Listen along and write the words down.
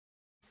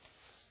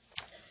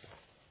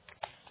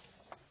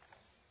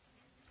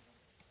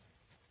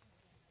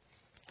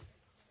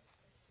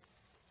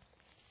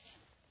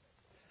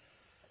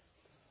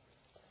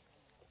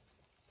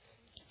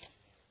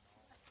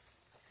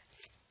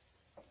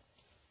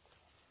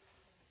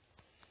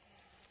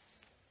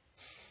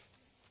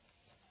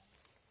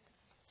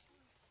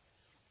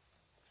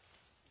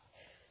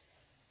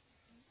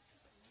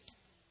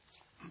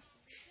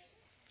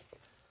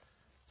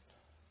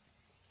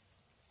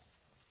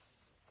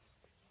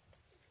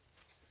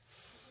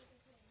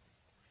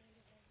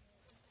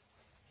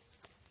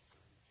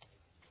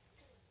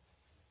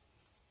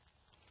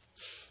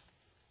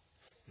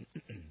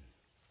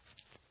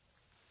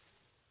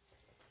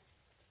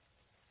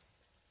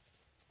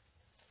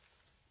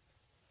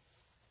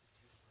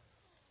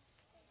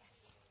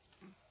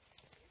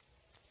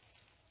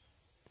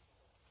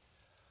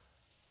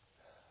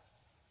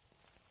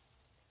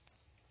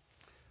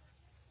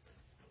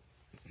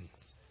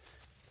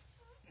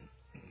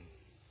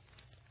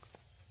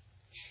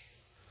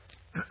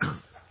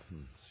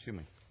Excuse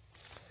me.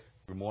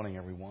 Good morning,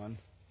 everyone.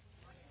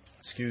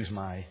 Excuse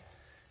my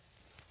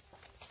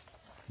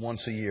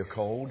once-a-year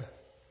cold,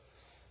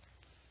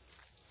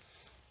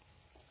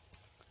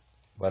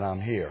 but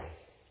I'm here.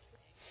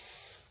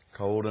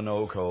 Cold or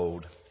no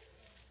cold,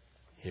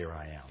 here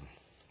I am.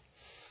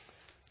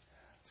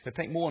 It's going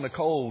to take more than the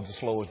cold to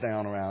slow us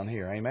down around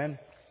here. Amen?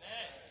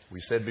 We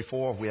said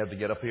before, if we have to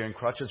get up here in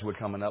crutches, we're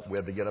coming up. We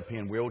have to get up here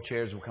in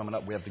wheelchairs, we're coming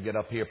up. We have to get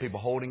up here,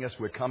 people holding us,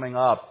 we're coming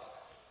up.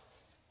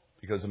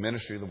 Because the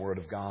ministry of the Word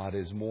of God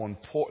is more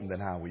important than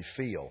how we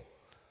feel.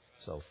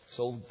 So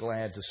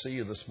glad to see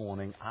you this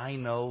morning. I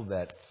know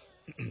that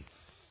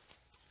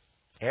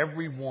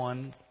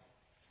everyone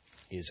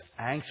is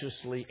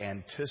anxiously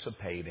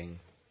anticipating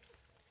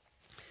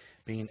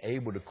being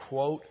able to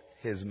quote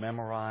his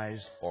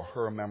memorized or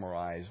her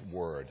memorized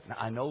word. Now,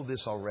 I know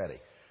this already.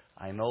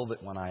 I know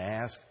that when I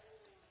ask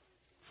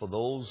for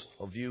those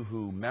of you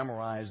who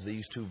memorize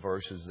these two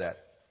verses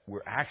that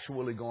we're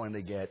actually going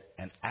to get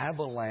an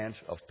avalanche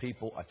of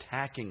people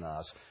attacking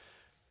us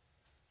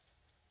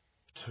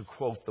to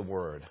quote the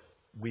word.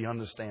 We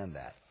understand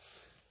that.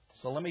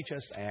 So let me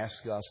just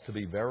ask us to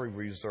be very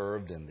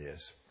reserved in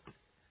this.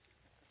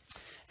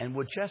 And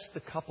with just a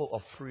couple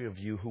of three of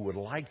you who would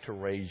like to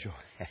raise your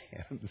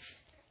hands,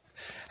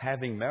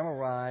 having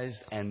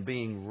memorized and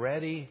being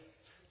ready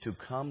to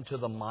come to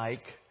the mic.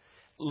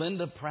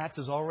 Linda Pratt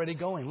is already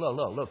going.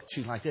 Look.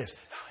 She's like this.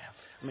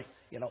 I mean,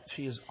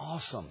 she is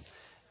awesome.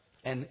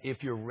 And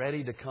if you're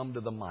ready to come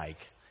to the mic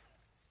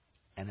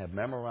and have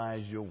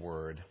memorized your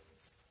word,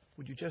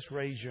 would you just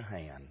raise your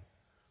hand?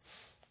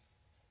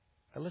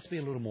 Now, let's be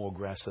a little more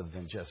aggressive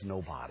than just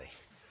nobody.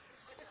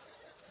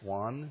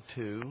 1,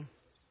 2,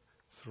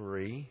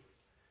 3,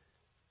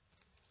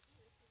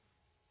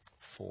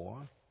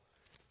 4.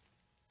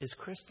 Is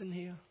Kristen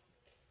here?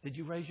 Did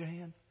you raise your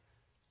hand?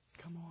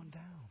 Come on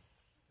down.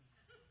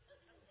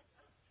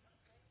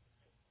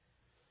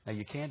 Now,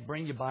 you can't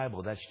bring your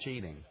Bible. That's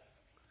cheating.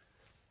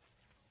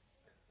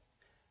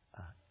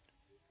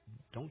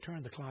 Don't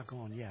turn the clock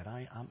on yet.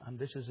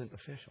 This isn't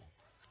official.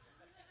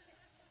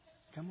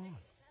 Come on.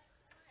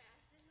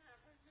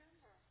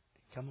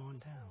 Come on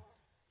down.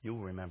 You'll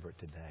remember it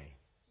today.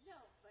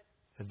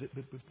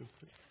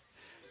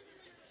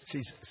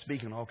 She's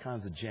speaking all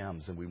kinds of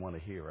gems, and we want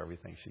to hear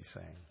everything she's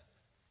saying.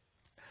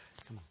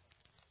 Come on.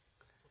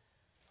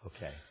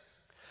 Okay.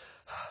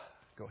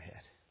 Go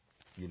ahead.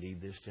 You need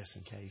this just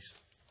in case?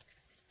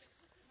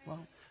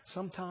 Well,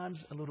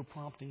 sometimes a little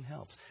prompting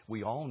helps.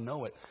 We all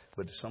know it,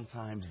 but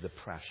sometimes the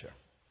pressure.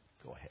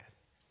 Go ahead.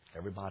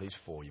 Everybody's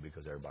for you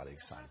because everybody's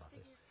excited about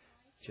this.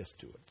 Just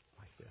do it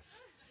like this.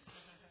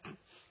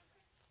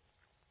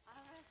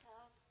 I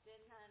myself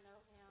did not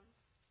know him,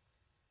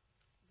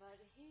 but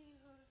he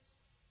who's...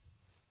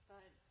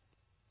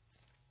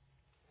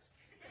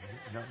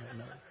 No.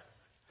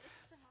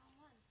 It's the wrong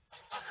one.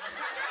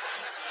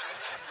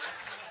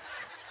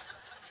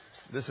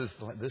 This is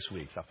this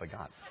week's. I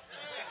forgot.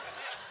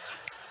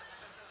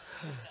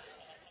 I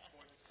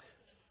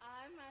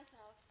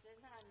myself did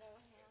not know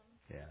him.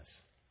 Yes.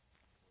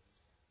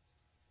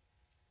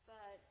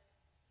 But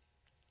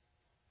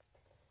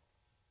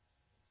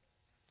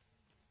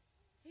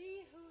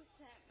he who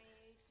sent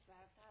me to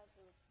baptize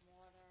with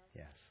water.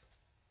 Yes.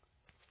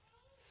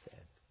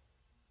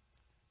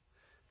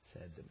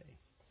 Said to me.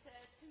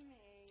 Said to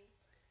me,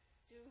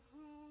 to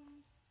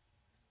whom?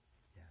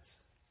 Yes.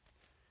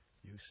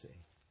 You see.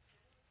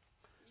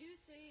 You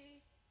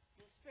see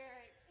the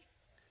Spirit.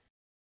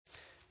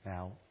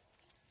 Now,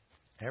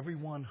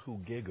 everyone who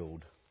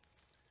giggled,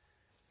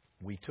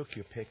 we took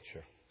your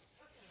picture.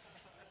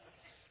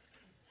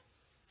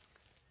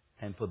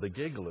 And for the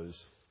gigglers,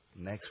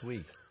 next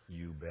week,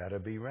 you better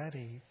be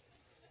ready.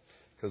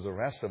 Because the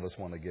rest of us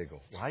want to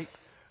giggle, right?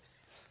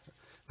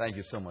 Thank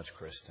you so much,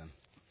 Kristen.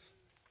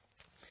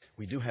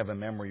 We do have a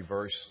memory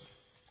verse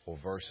or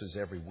verses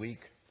every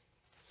week.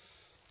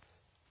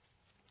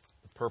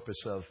 The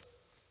purpose of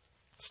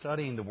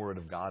studying the Word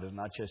of God is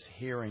not just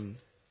hearing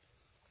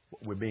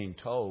what we're being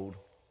told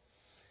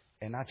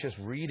and not just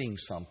reading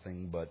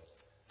something, but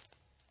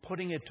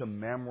putting it to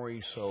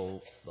memory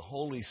so the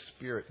Holy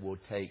Spirit will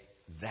take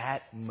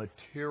that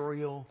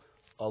material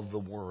of the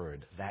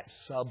Word, that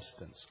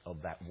substance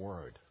of that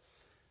Word,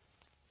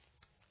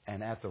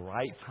 and at the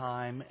right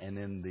time and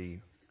in the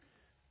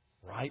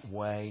right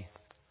way,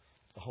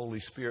 the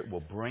Holy Spirit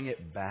will bring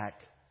it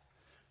back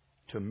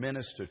to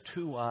minister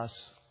to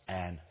us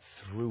and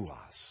through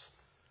us.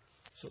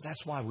 So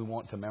that's why we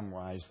want to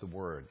memorize the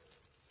Word.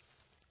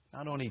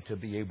 Not only to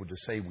be able to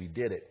say we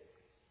did it,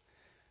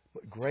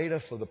 but greater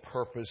for the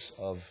purpose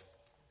of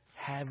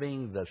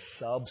having the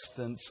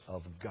substance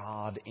of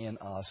God in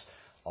us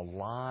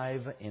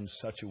alive in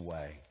such a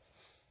way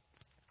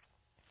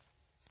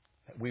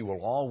that we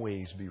will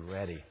always be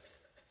ready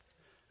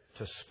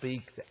to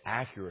speak the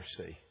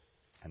accuracy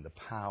and the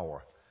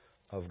power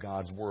of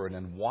God's Word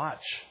and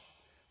watch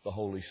the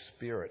Holy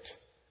Spirit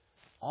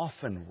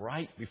often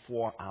right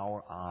before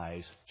our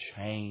eyes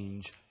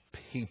change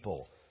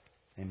people.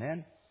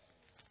 Amen?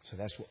 So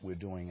that's what we're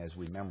doing as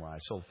we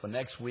memorize. So for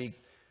next week,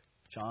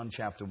 John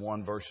chapter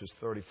 1, verses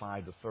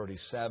 35 to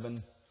 37.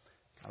 Kind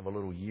of a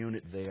little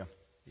unit there.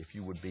 If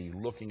you would be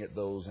looking at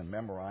those and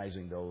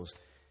memorizing those,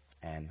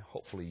 and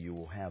hopefully you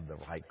will have the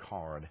right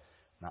card,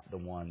 not the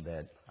one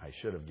that I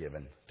should have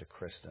given to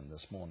Kristen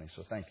this morning.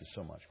 So thank you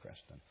so much,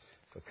 Kristen,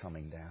 for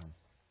coming down.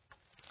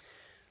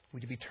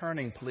 Would you be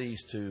turning, please,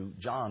 to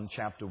John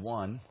chapter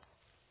 1,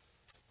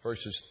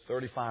 verses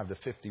 35 to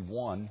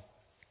 51.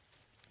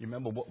 You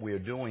remember what we're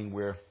doing?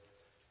 We're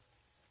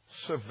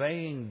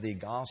surveying the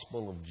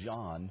Gospel of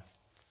John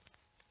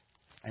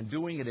and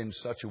doing it in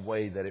such a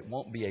way that it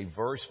won't be a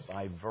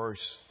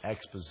verse-by-verse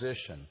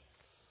exposition,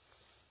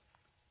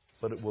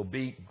 but it will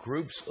be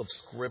groups of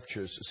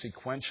Scriptures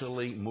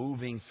sequentially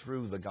moving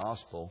through the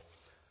Gospel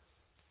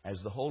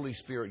as the Holy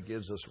Spirit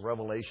gives us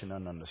revelation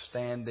and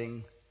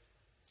understanding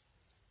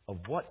of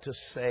what to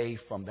say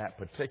from that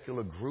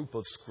particular group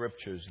of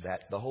Scriptures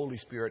that the Holy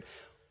Spirit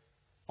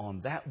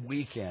on that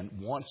weekend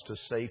wants to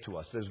say to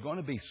us. There's going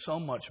to be so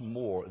much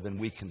more than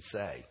we can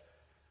say.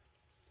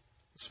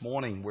 This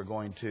morning we're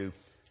going to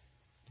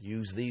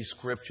use these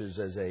Scriptures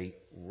as a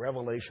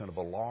revelation of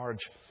a large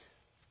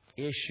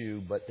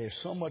issue, but there's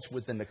so much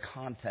within the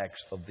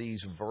context of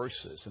these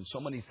verses and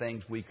so many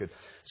things we could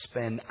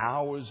spend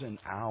hours and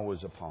hours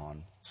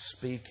upon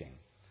speaking.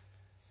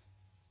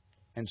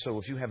 And so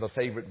if you have a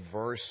favorite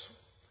verse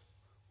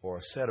or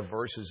a set of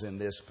verses in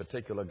this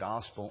particular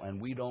gospel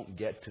and we don't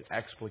get to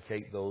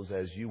explicate those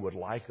as you would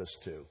like us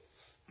to,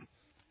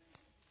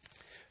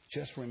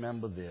 just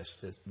remember this,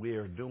 that we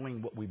are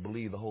doing what we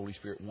believe the Holy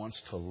Spirit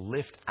wants to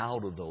lift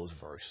out of those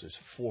verses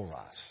for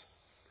us,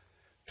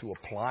 to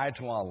apply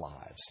to our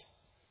lives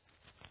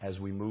as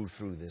we move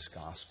through this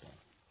gospel.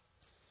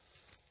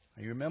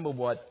 Now, you remember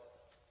what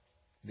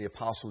the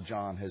Apostle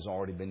John has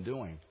already been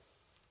doing.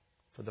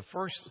 For the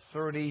first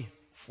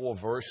 34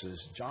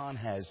 verses, John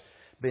has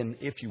been,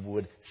 if you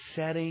would,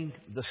 setting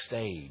the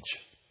stage,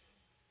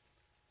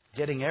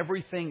 getting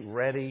everything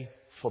ready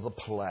for the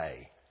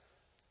play.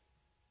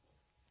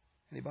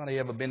 Anybody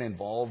ever been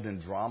involved in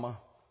drama?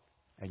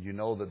 And you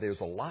know that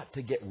there's a lot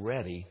to get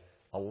ready,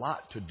 a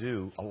lot to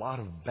do, a lot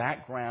of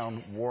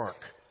background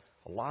work,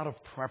 a lot of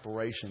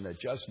preparation that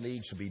just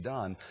needs to be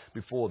done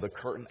before the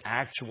curtain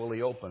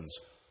actually opens.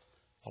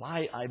 Well,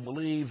 I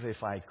believe,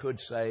 if I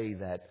could say,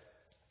 that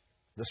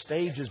the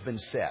stage has been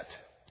set.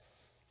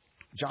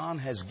 John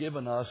has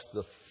given us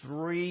the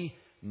three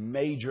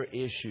major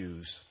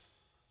issues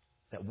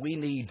that we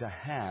need to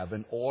have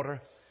in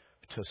order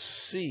to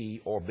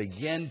see or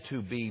begin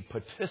to be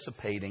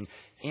participating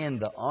in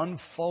the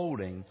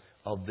unfolding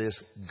of this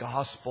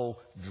gospel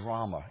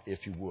drama,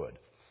 if you would.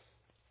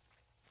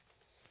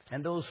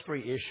 And those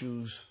three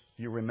issues,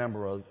 you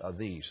remember, are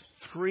these.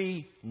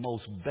 Three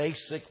most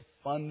basic,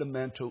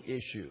 fundamental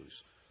issues.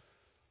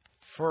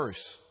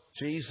 First,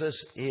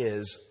 Jesus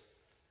is,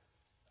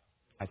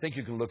 I think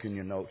you can look in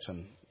your notes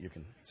and you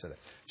can say that.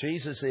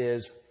 Jesus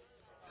is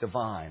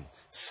divine.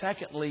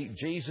 Secondly,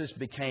 Jesus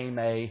became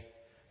a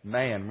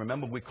man.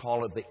 Remember, we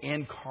call it the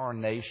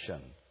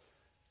incarnation.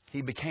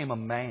 He became a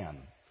man.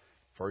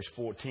 Verse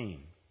 14.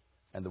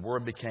 And the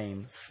Word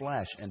became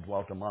flesh and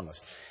dwelt among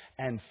us.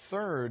 And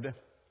third,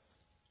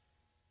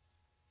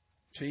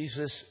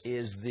 Jesus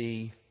is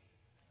the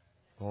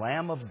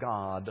Lamb of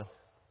God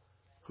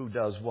who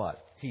does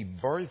what? He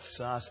births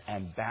us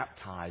and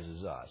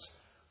baptizes us.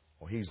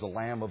 Well, He's the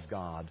Lamb of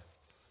God,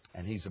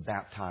 and He's a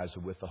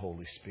baptizer with the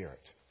Holy Spirit.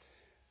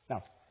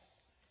 Now,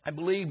 I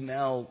believe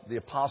now the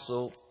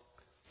apostle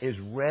is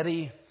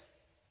ready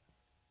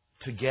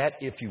to get,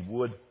 if you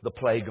would, the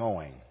play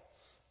going.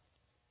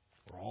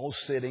 We're all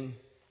sitting.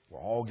 We're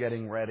all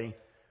getting ready.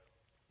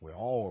 We're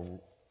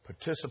all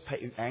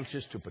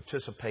anxious to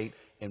participate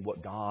in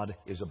what God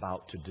is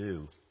about to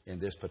do in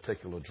this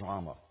particular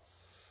drama.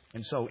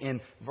 And so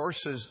in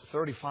verses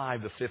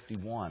 35 to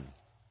 51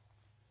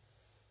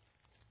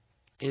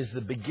 is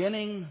the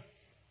beginning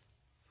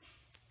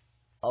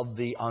of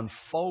the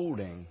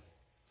unfolding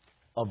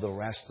of the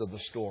rest of the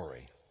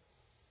story.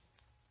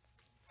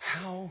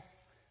 How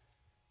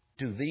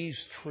do these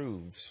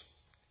truths,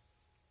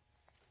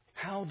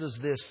 how does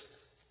this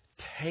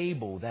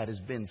table that has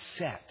been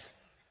set,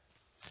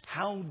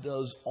 how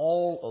does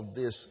all of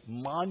this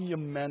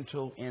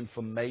monumental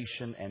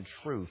information and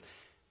truth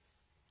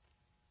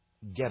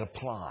get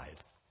applied?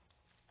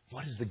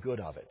 What is the good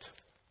of it?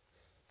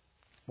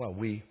 Well,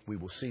 we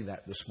will see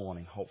that this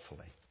morning,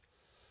 hopefully.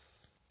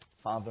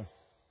 Father,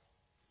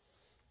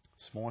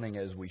 this morning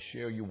as we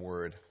share your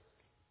word,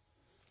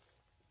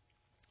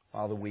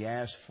 Father, we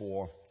ask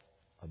for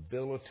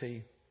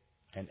ability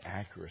and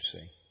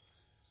accuracy.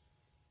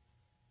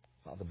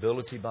 Father,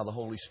 ability by the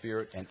Holy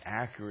Spirit and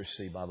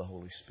accuracy by the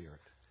Holy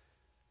Spirit.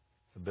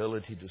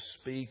 Ability to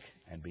speak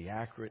and be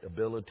accurate.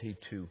 Ability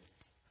to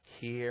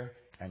hear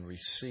and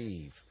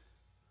receive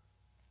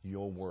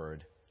your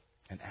word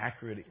and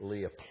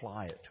accurately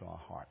apply it to our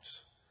hearts.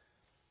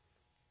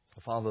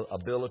 So, Father,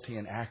 ability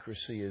and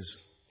accuracy is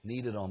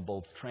needed on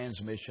both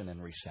transmission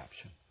and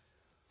reception.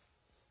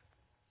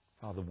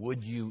 Father,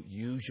 would you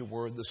use your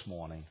word this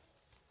morning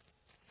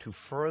to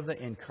further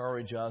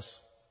encourage us,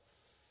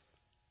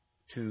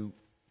 to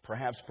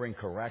perhaps bring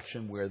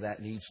correction where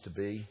that needs to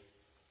be,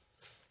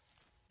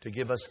 to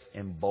give us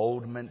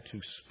emboldenment to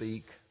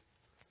speak.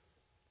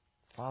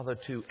 Father,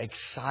 to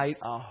excite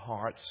our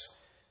hearts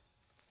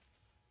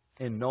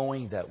in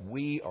knowing that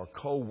we are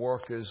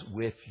co-workers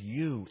with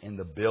you in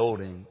the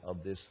building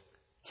of this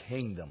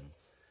kingdom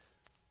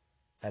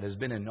that has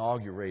been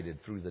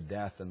inaugurated through the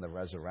death and the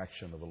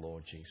resurrection of the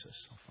Lord Jesus.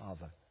 So,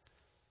 Father,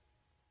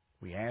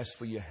 we ask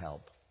for your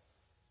help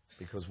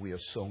because we are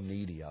so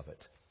needy of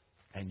it,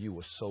 and you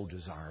are so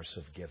desirous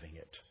of giving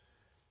it.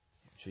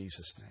 In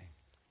Jesus'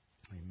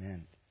 name,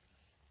 amen.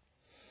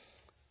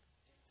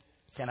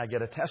 Can I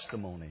get a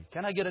testimony?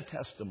 Can I get a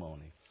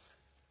testimony?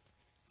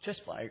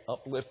 Just by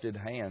uplifted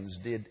hands,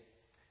 did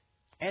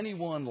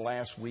anyone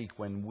last week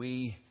when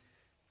we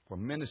were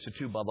ministered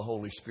to by the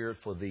Holy Spirit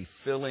for the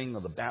filling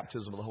of the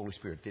baptism of the Holy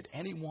Spirit, did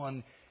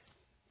anyone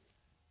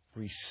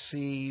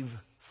receive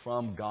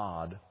from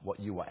God what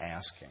you were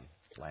asking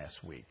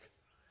last week?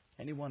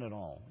 Anyone at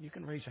all? You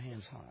can raise your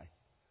hands high.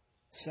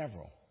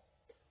 Several.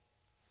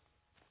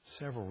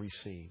 Several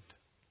received.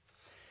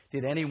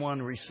 Did anyone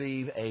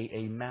receive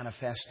a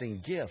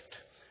manifesting gift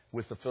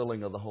with the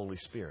filling of the Holy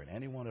Spirit?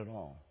 Anyone at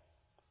all?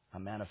 A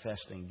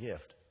manifesting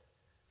gift.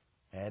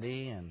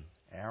 Eddie and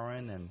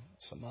Aaron and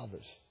some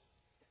others.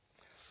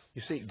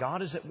 You see,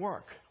 God is at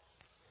work.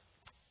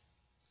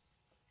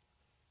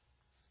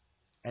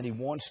 And He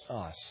wants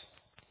us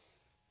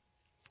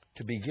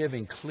to be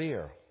giving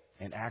clear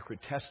and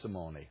accurate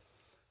testimony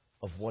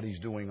of what He's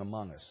doing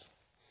among us.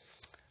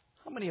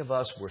 How many of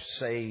us were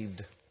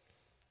saved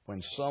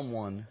when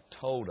someone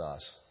told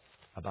us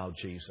about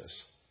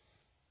Jesus?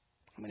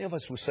 How many of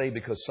us were saved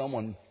because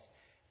someone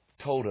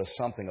told us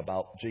something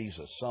about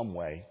Jesus some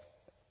way?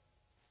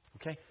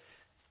 Okay?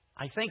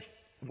 I think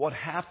what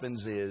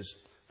happens is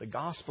the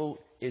gospel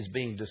is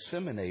being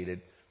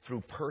disseminated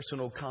through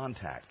personal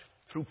contact,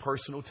 through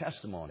personal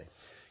testimony.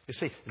 You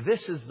see,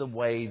 this is the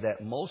way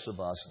that most of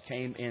us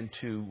came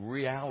into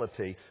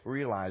reality,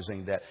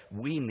 realizing that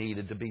we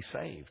needed to be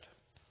saved.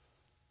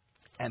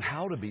 And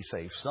how to be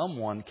saved.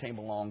 Someone came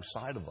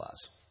alongside of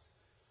us.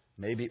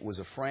 Maybe it was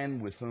a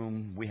friend with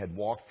whom we had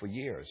walked for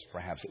years.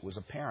 Perhaps it was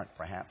a parent.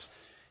 Perhaps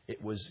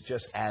it was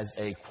just as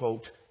a,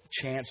 quote,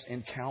 chance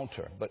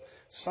encounter. But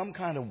some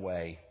kind of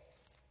way,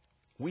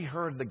 we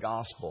heard the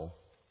gospel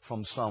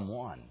from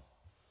someone.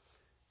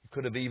 It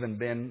could have even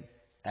been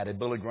at a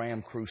Billy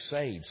Graham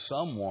crusade,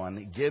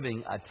 someone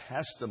giving a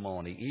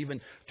testimony,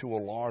 even to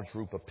a large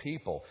group of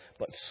people,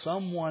 but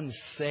someone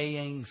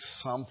saying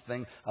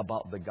something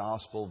about the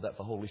gospel that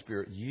the Holy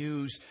Spirit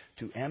used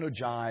to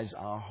energize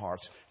our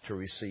hearts to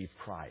receive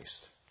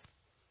Christ.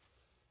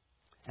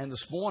 And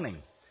this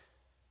morning,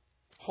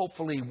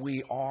 hopefully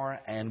we are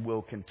and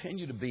will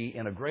continue to be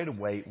in a greater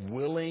way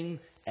willing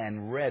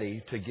and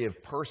ready to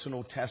give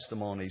personal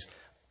testimonies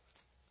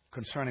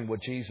concerning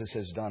what Jesus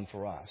has done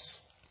for us.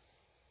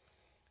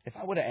 If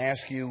I were to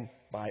ask you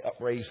by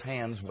upraised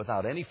hands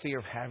without any fear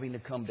of having to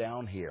come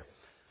down here,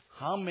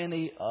 how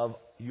many of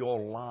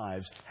your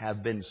lives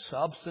have been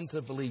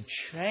substantively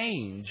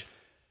changed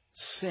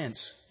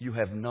since you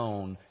have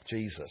known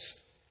Jesus?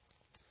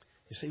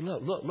 You see,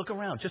 look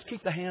around. Just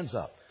keep the hands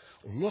up.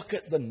 Look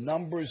at the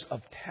numbers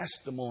of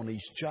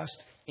testimonies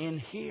just in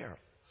here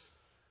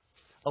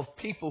of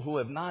people who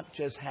have not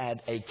just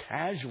had a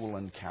casual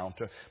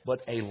encounter, but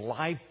a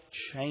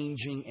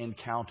life-changing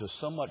encounter,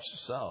 so much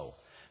so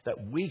that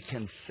we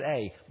can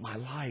say, my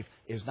life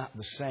is not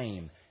the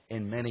same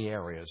in many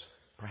areas,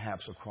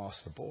 perhaps across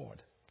the board.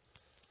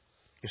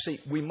 You see,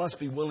 we must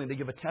be willing to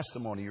give a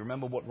testimony. You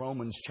remember what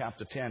Romans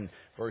chapter 10,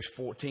 verse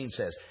 14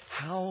 says.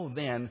 How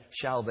then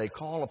shall they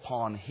call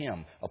upon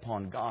Him,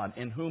 upon God,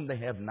 in whom they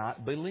have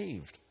not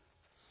believed?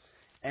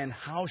 And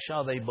how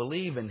shall they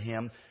believe in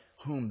Him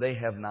whom they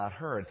have not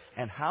heard?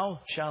 And how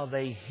shall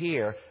they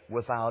hear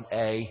without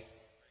a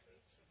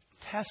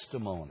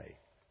testimony?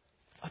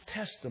 A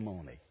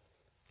testimony.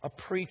 A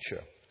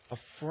preacher, a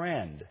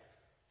friend,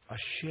 a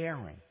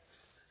sharing.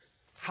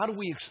 How do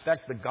we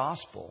expect the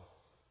gospel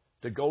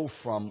to go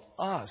from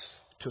us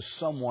to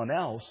someone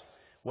else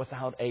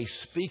without a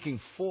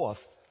speaking forth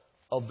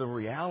of the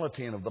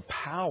reality and of the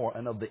power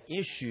and of the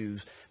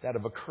issues that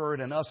have occurred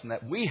in us and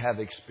that we have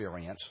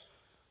experienced?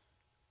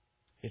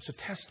 It's a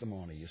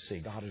testimony, you see,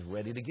 God is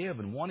ready to give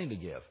and wanting to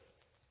give.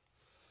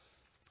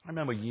 I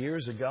remember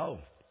years ago,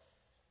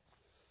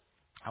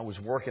 I was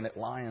working at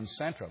Lions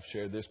Center. I've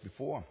shared this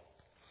before.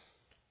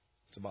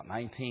 It's about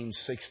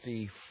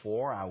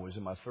 1964. I was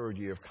in my third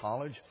year of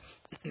college.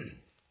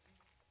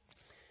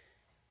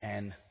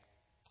 And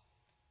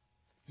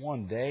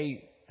one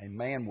day, a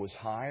man was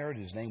hired.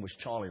 His name was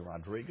Charlie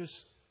Rodriguez.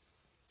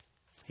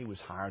 He was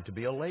hired to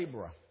be a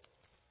laborer.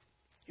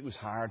 He was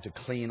hired to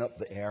clean up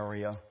the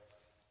area,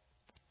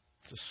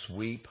 to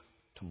sweep,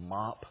 to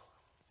mop,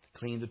 to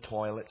clean the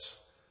toilets.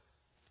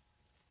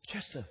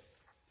 Just a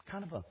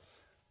kind of a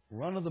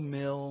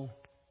run-of-the-mill,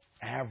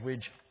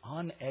 average,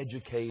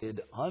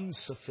 uneducated,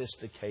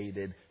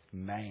 unsophisticated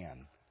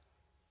man.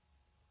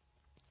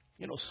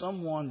 You know,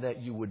 someone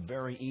that you would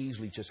very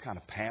easily just kind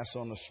of pass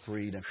on the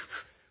street and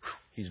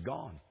he's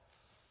gone.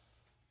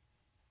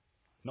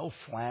 no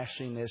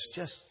flashiness,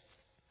 just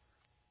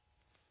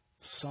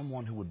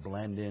someone who would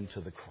blend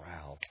into the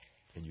crowd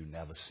and you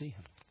never see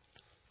him.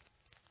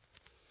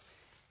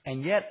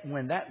 And yet,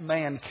 when that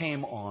man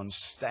came on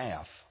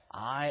staff,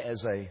 I,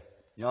 as a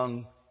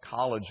young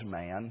college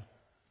man,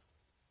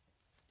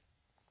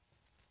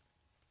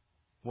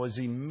 was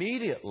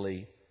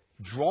immediately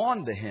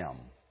drawn to him.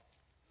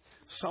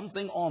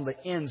 Something on the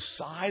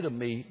inside of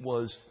me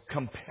was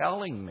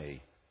compelling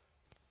me,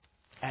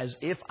 as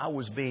if I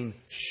was being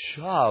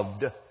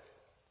shoved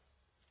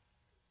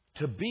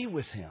to be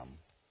with him.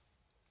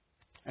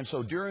 And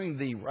so during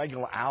the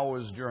regular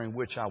hours during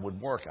which I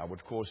would work, I would,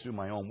 of course, do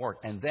my own work.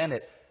 And then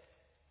at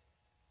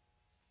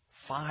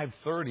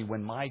 5:30,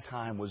 when my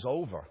time was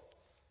over,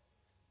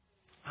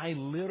 I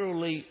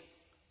literally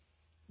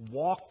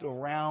walked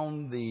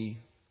around the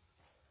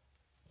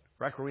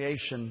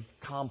recreation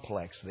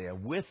complex there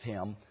with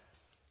him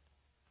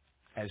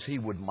as he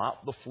would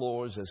mop the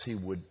floors, as he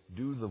would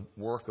do the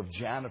work of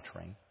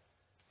janitoring,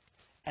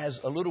 as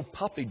a little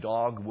puppy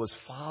dog was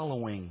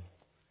following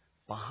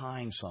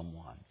behind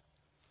someone.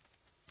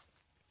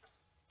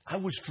 I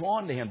was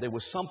drawn to him. There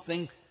was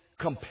something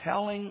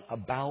compelling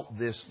about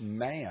this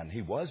man.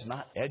 He was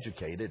not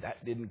educated.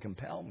 That didn't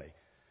compel me.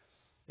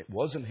 It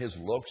wasn't his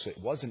looks. It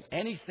wasn't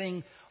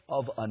anything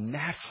of a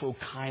natural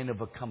kind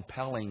of a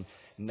compelling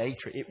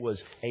nature. It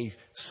was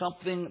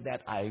something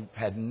that I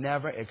had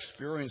never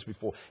experienced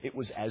before. It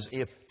was as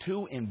if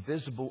two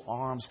invisible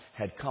arms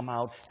had come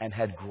out and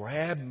had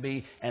grabbed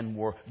me and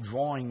were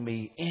drawing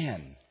me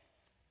in.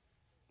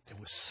 There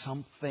was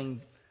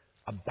something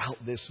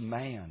about this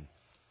man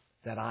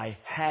that I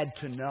had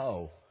to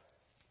know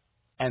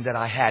and that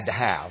I had to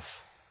have.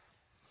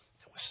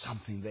 There was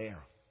something there.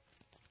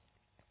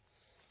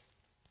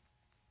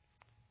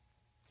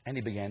 And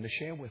he began to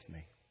share with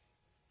me.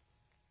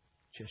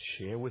 Just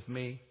share with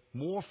me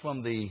more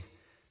from the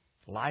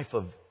life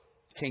of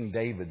King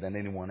David than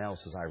anyone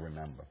else as I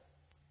remember.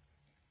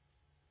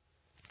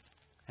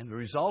 And the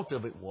result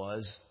of it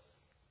was,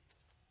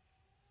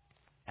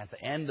 at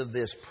the end of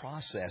this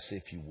process,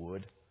 if you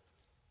would,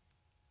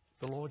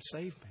 the Lord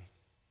saved me.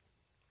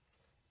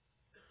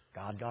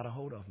 God got a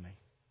hold of me.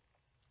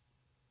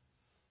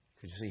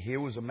 Because you see, here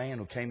was a man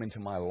who came into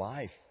my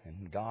life,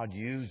 and God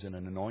used in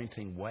an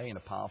anointing way, in a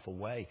powerful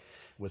way,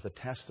 with a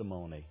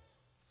testimony,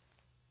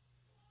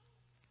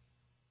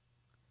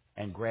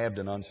 and grabbed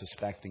an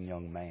unsuspecting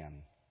young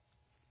man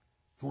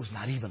who was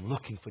not even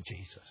looking for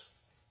Jesus.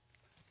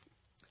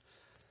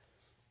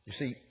 You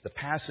see, the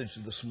passage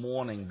this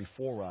morning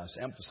before us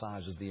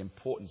emphasizes the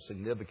important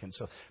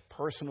significance of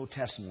personal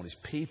testimonies,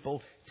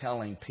 people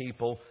telling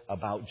people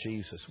about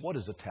Jesus. What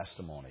is a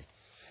testimony?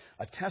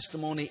 A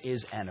testimony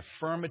is an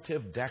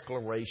affirmative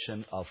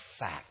declaration of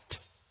fact.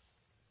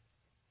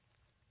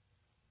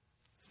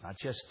 It's not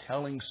just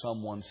telling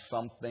someone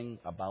something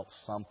about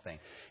something.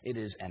 It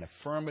is an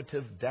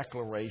affirmative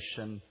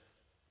declaration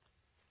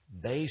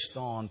based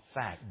on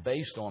fact,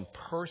 based on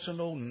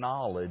personal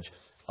knowledge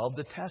of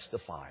the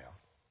testifier.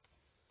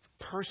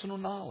 Personal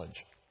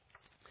knowledge.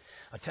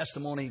 A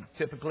testimony,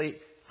 typically,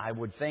 I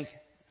would think,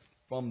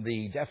 from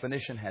the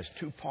definition, has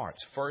two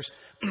parts. First,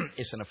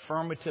 it's an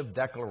affirmative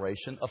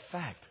declaration of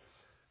fact.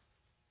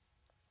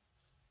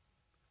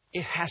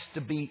 It has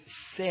to be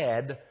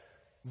said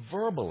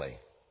verbally.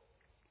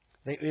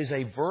 There is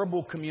a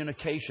verbal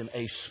communication,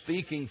 a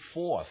speaking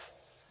forth,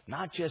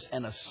 not just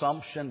an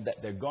assumption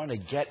that they're going to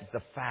get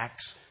the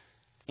facts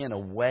in a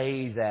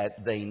way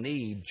that they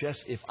need,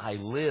 just if I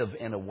live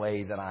in a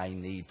way that I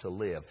need to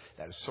live.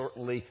 That is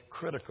certainly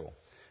critical.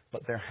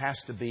 But there has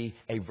to be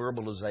a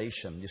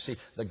verbalization. You see,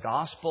 the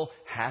gospel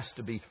has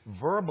to be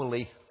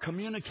verbally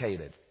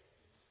communicated.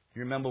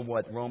 You remember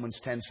what Romans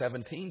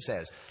 10:17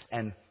 says.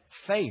 And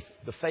faith,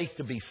 the faith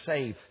to be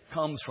saved,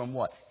 comes from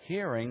what?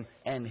 Hearing,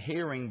 and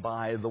hearing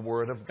by the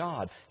Word of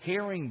God.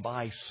 Hearing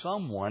by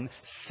someone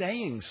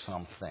saying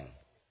something.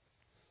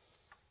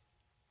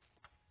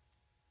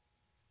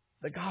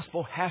 The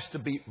gospel has to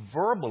be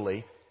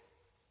verbally,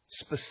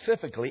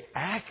 specifically,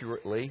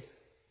 accurately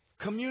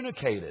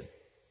communicated.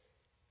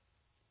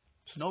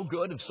 It's no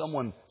good if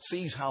someone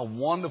sees how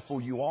wonderful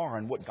you are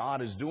and what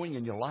God is doing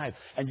in your life,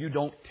 and you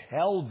don't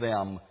tell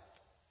them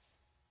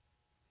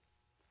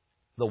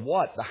the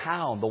what, the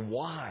how, the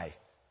why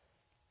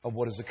of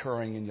what is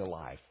occurring in your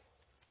life.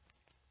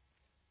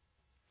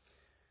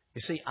 You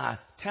see, our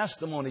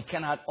testimony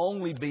cannot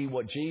only be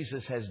what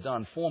Jesus has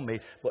done for me,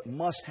 but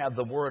must have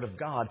the Word of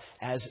God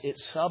as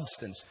its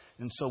substance.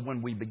 And so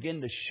when we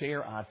begin to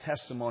share our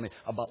testimony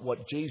about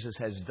what Jesus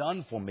has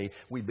done for me,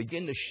 we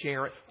begin to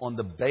share it on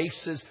the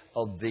basis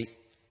of the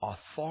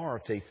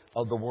authority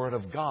of the Word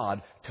of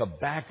God to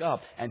back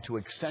up and to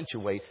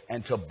accentuate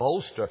and to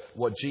bolster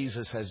what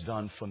Jesus has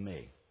done for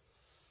me.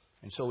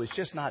 And so it's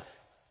just not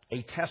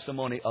a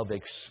testimony of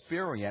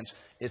experience.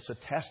 It's a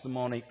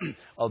testimony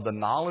of the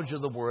knowledge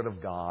of the Word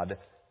of God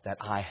that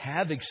I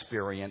have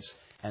experienced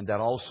and that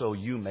also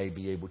you may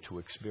be able to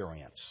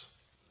experience.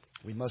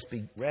 We must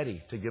be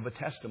ready to give a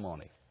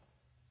testimony.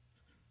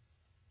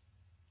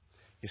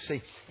 You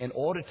see, in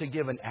order to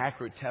give an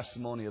accurate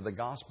testimony of the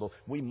gospel,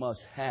 we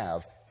must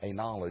have a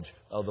knowledge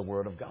of the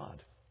Word of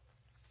God.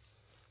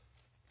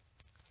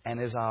 And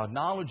as our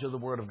knowledge of the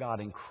Word of God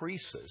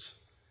increases,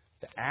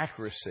 the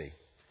accuracy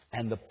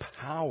and the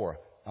power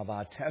of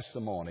our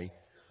testimony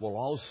will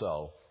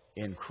also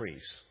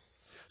increase.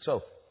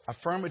 So,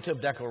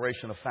 affirmative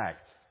declaration of fact.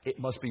 It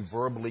must be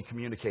verbally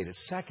communicated.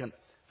 Second,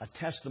 a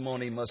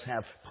testimony must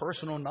have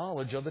personal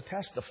knowledge of the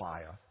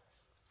testifier.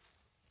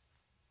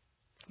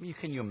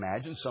 Can you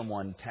imagine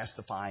someone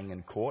testifying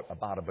in court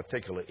about a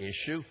particular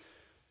issue?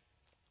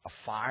 A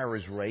fire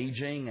is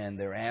raging and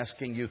they're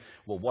asking you,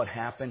 well, what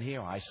happened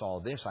here? I saw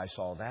this, I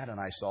saw that, and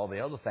I saw the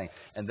other thing.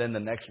 And then the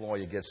next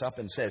lawyer gets up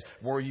and says,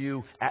 were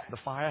you at the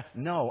fire?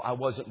 No, I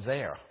wasn't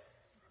there.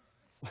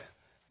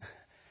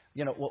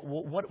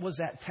 What was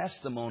that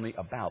testimony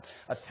about?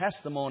 A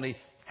testimony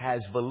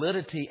has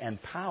validity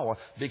and power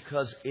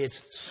because it's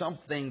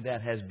something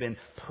that has been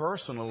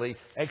personally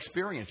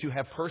experienced. You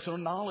have personal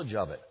knowledge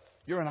of it.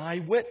 You're an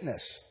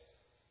eyewitness.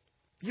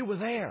 You were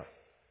there.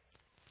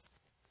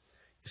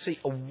 You see,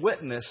 a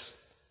witness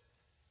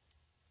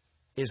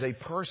is a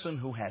person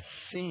who has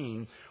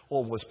seen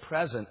or was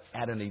present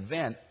at an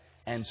event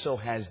and so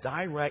has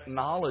direct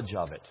knowledge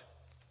of it.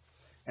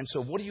 And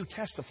so what are you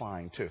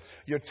testifying to?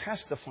 You're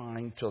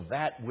testifying to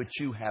that which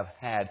you have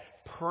had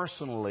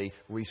personally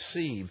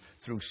received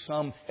through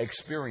some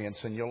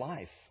experience in your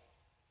life.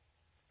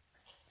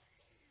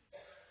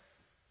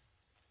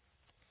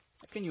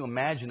 Can you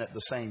imagine at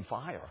the same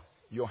fire?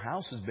 Your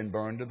house has been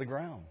burned to the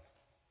ground.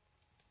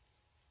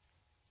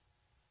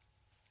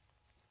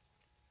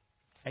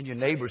 And your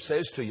neighbor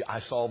says to you, I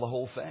saw the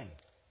whole thing.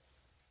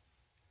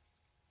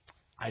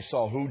 I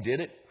saw who did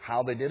it,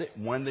 how they did it,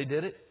 when they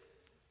did it.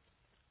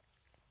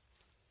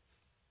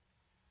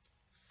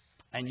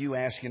 And you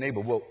ask your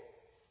neighbor, well,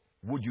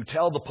 would you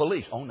tell the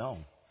police? Oh, no.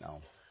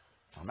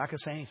 I'm not going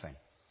to say anything.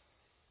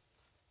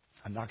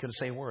 I'm not going to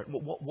say a word.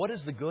 What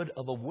is the good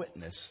of a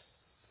witness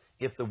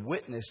if the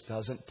witness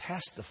doesn't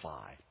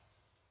testify?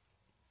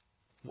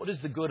 What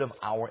is the good of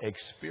our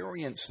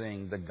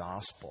experiencing the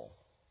gospel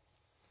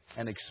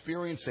and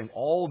experiencing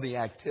all the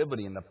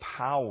activity and the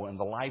power and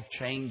the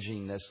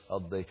life-changingness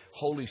of the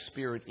Holy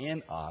Spirit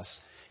in us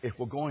if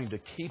we're going to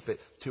keep it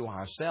to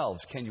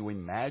ourselves? Can you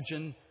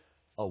imagine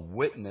a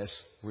witness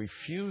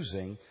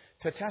refusing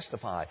to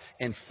testify?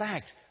 In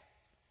fact,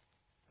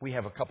 we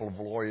have a couple of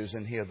lawyers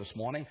in here this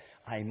morning.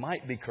 I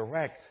might be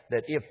correct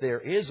that if there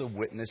is a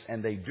witness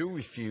and they do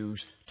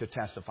refuse to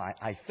testify,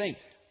 I think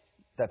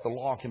that the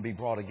law can be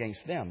brought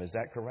against them. Is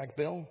that correct,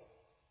 Bill?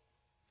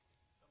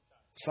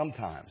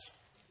 Sometimes.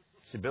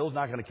 See, Bill's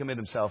not going to commit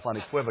himself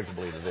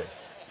unequivocally to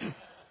this.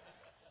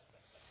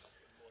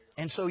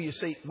 And so, you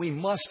see, we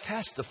must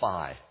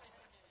testify.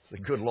 The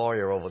good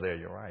lawyer over there,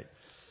 you're right.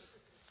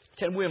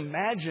 Can we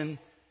imagine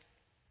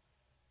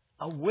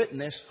a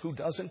witness who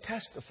doesn't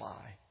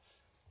testify?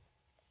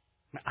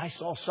 I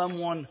saw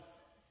someone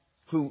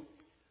who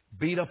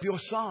beat up your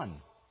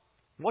son.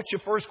 What's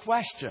your first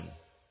question?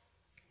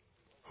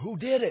 Who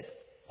did it?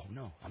 Oh,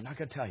 no, I'm not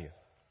going to tell you.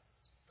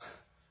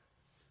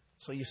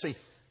 So you see,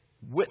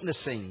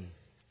 witnessing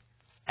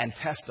and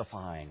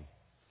testifying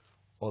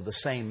are the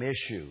same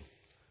issue,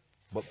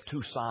 but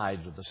two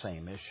sides of the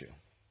same issue.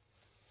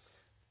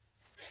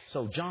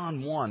 So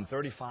John 1,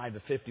 35 to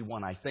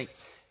 51, I think,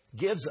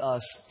 gives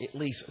us at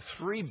least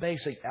three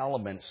basic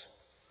elements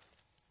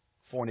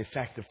for an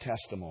effective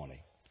testimony.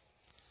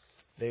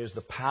 There's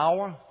the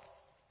power,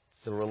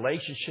 the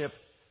relationship,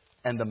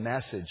 and the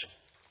message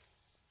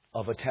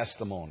of a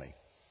testimony.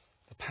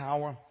 The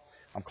power,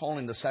 I'm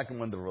calling the second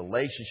one the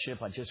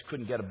relationship. I just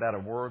couldn't get a better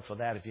word for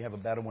that. If you have a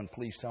better one,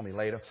 please tell me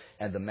later.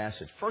 And the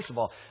message. First of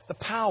all, the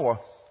power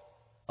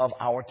of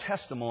our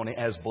testimony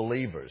as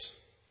believers.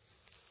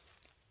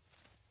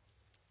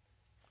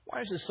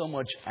 Why is there so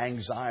much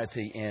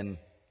anxiety in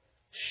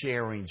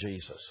sharing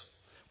Jesus?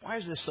 Why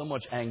is there so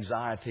much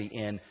anxiety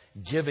in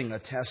giving a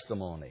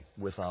testimony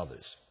with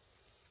others?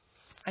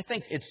 I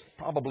think it's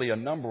probably a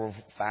number of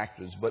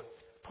factors, but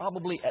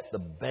probably at the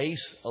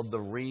base of the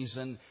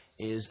reason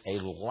is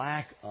a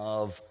lack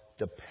of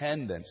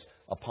dependence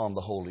upon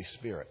the Holy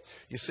Spirit.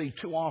 You see,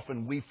 too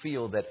often we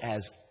feel that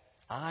as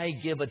I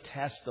give a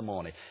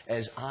testimony,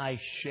 as I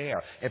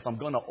share, if I'm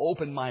going to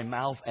open my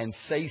mouth and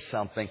say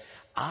something,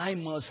 I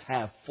must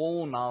have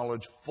full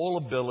knowledge, full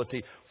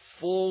ability,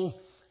 full,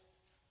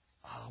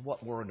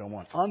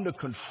 under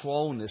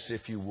controlness,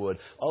 if you would,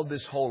 of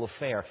this whole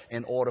affair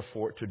in order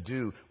for it to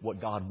do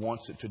what God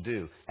wants it to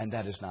do. And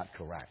that is not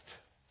correct.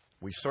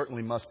 We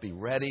certainly must be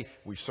ready.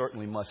 We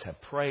certainly must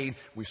have prayed.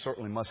 We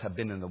certainly must have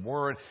been in the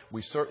Word.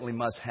 We certainly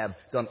must have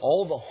done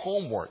all the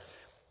homework.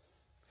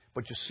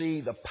 But you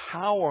see, the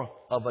power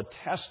of a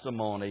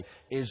testimony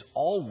is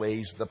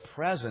always the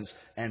presence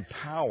and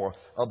power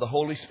of the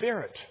Holy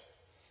Spirit.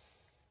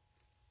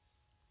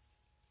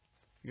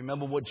 You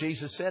remember what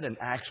Jesus said in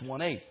Acts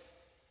 1:8.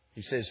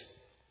 He says,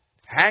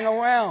 hang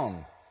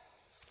around.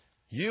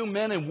 You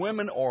men and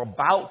women are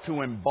about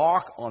to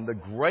embark on the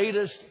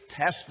greatest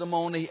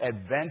testimony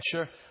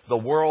adventure the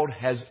world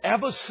has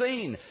ever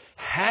seen.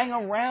 Hang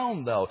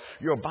around, though.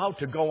 You're about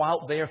to go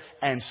out there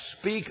and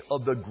speak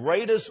of the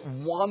greatest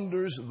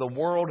wonders the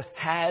world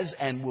has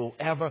and will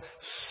ever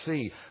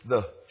see.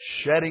 The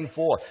shedding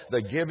forth,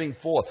 the giving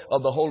forth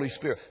of the Holy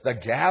Spirit, the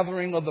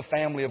gathering of the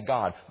family of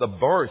God, the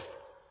birth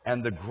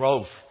and the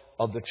growth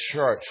of the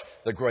church,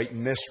 the great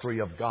mystery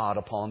of God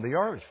upon the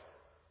earth.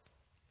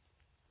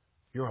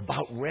 You're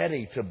about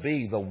ready to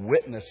be the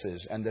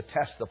witnesses and the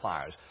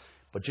testifiers.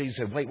 But Jesus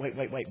said,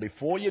 wait.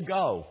 Before you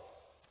go,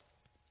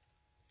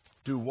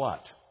 do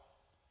what?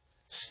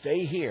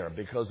 Stay here,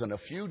 because in a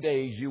few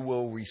days you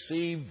will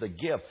receive the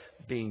gift,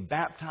 being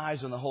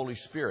baptized in the Holy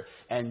Spirit,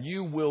 and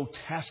you will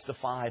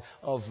testify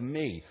of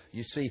me.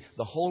 You see,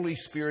 the Holy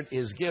Spirit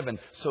is given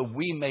so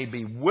we may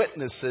be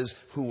witnesses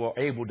who are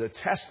able to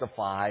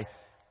testify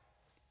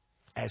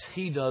as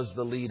He does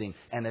the leading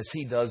and as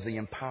He does the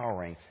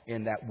empowering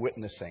in that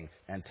witnessing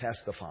and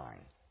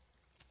testifying.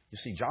 You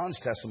see, John's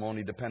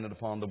testimony depended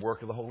upon the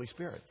work of the Holy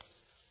Spirit.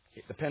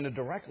 It depended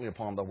directly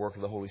upon the work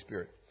of the Holy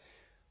Spirit.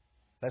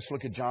 Let's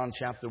look at John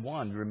chapter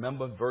 1.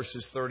 Remember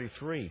verses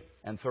 33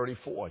 and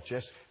 34,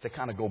 just to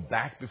kind of go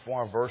back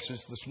before our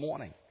verses this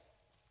morning.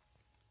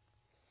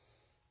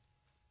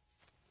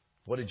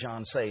 What did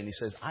John say? And he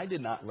says, I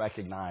did not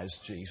recognize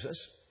Jesus,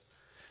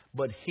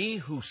 but he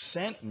who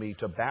sent me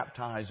to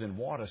baptize in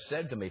water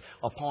said to me,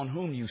 upon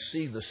whom you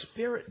see the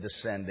Spirit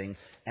descending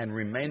and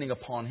remaining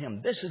upon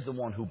him, this is the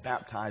one who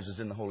baptizes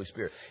in the Holy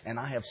Spirit. And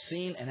I have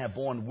seen and have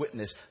borne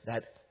witness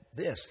that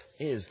this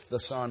is the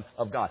Son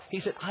of God. He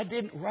said, I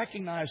didn't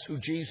recognize who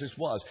Jesus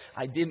was.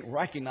 I didn't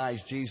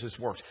recognize Jesus'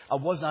 works. I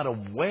was not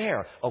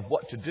aware of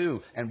what to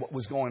do and what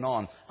was going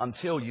on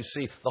until, you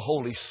see, the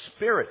Holy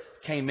Spirit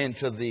came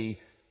into the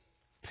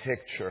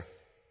picture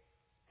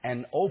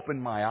and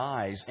opened my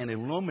eyes and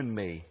illumined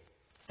me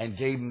and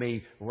gave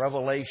me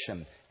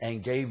revelation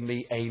and gave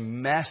me a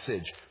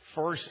message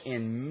first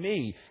in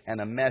me and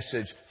a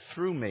message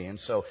through me. And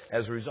so,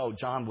 as a result,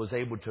 John was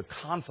able to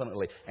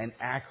confidently and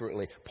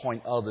accurately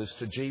point others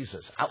to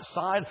Jesus.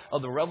 Outside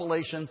of the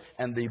revelation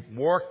and the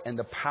work and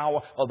the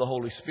power of the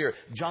Holy Spirit,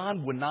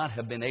 John would not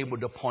have been able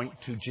to point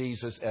to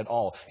Jesus at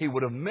all. He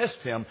would have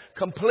missed Him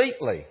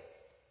completely.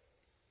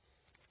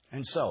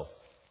 And so,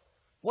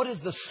 what is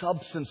the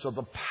substance of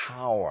the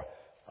power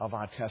of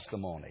our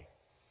testimony?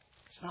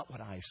 It's not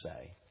what I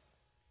say.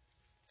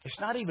 It's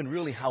not even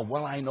really how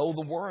well I know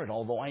the Word,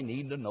 although I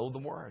need to know the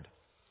Word.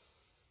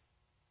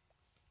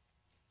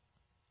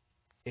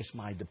 It's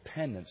my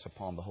dependence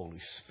upon the Holy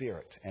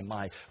Spirit and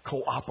my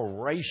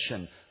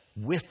cooperation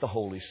with the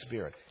Holy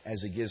Spirit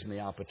as He gives me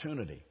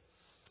opportunity.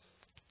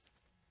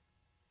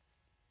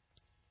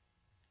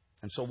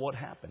 And so what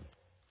happened?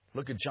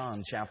 Look at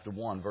John chapter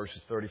 1,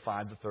 verses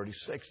 35 to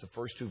 36, the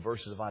first two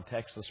verses of our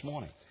text this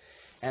morning.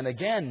 And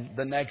again,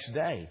 the next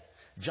day,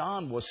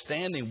 John was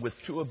standing with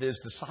two of his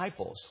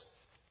disciples.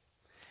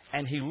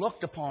 And he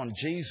looked upon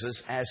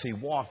Jesus as He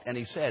walked, and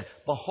he said,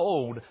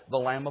 Behold, the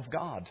Lamb of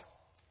God.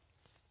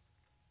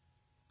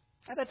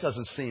 Now, that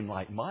doesn't seem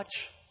like much.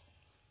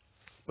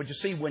 But you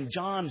see, when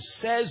John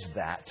says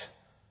that,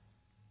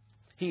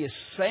 he is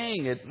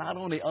saying it not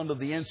only under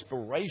the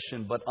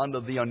inspiration, but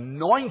under the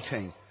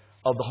anointing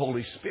of the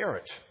Holy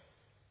Spirit.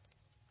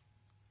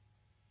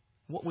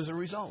 What was the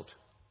result?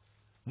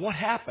 What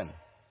happened?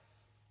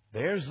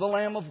 There's the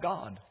Lamb of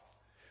God.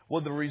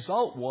 Well, the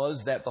result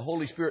was that the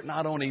Holy Spirit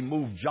not only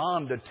moved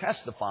John to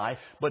testify,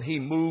 but He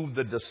moved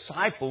the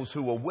disciples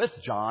who were with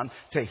John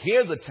to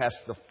hear the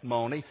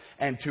testimony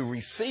and to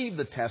receive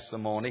the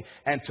testimony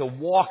and to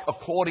walk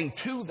according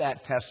to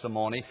that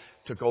testimony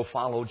to go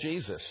follow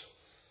Jesus.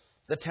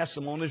 The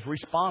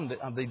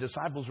the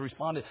disciples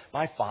responded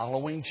by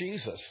following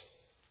Jesus.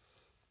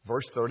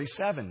 Verse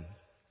 37,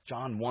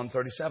 John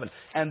 1:37.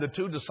 And the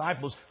two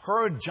disciples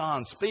heard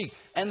John speak,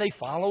 and they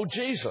followed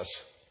Jesus.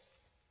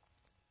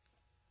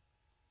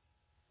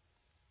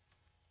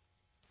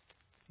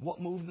 What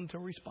moved them to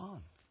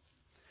respond?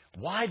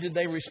 Why did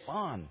they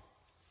respond?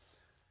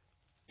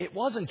 It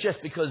wasn't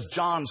just because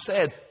John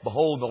said,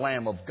 Behold the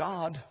Lamb of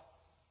God.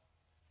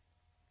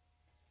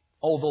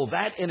 Although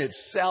that in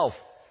itself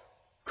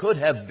could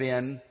have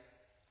been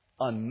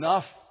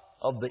enough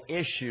of the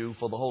issue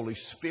for the Holy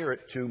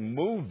Spirit to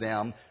move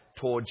them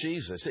toward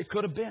Jesus. It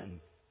could have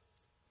been.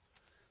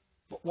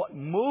 But what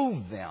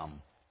moved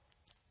them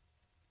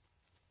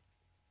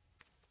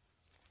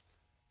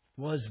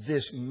was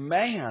this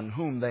man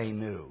whom they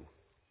knew.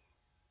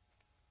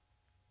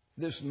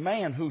 This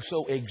man who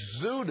so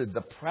exuded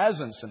the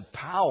presence and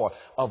power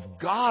of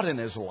God in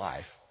his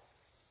life.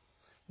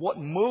 What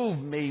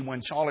moved me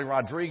when Charlie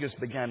Rodriguez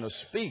began to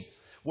speak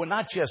were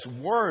not just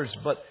words,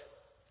 but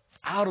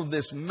out of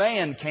this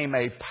man came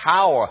a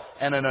power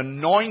and an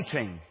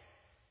anointing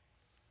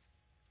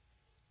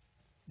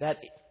that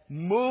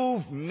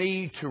moved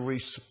me to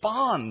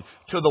respond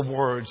to the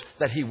words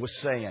that he was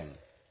saying.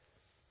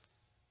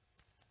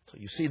 So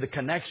you see the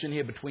connection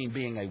here between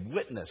being a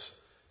witness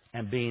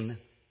and being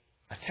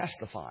a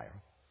testifier.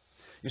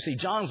 You see,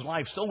 John's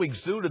life so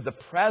exuded the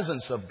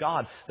presence of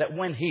God that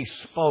when he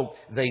spoke,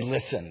 they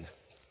listened.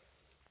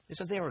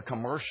 Isn't there a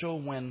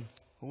commercial when,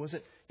 who was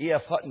it?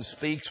 E.F. Hutton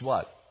speaks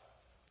what?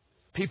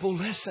 People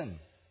listen.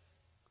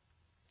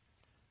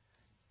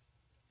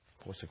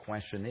 Of course, the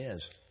question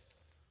is,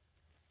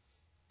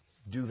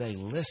 do they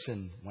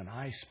listen when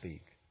I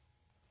speak?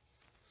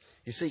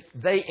 You see,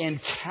 they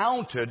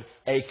encountered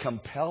a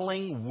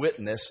compelling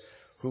witness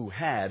who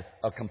had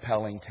a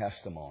compelling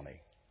testimony.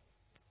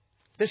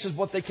 This is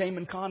what they came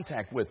in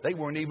contact with. They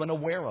weren't even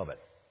aware of it.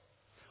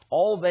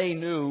 All they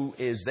knew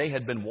is they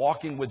had been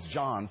walking with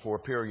John for a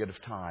period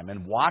of time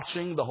and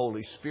watching the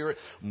Holy Spirit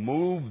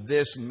move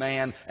this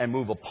man and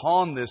move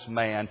upon this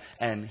man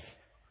and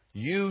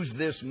use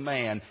this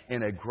man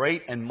in a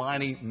great and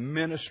mighty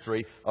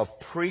ministry of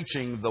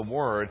preaching the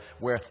Word,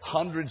 where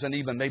hundreds and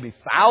even maybe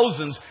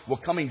thousands were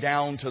coming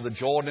down to the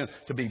Jordan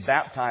to be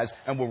baptized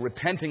and were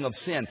repenting of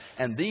sin.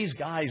 And these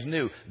guys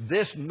knew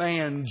this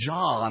man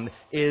John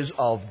is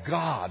of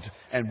God.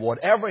 And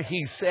whatever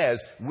he says,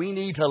 we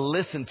need to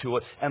listen to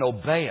it and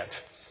obey it.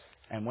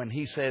 And when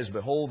he says,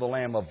 "Behold the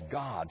Lamb of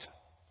God,"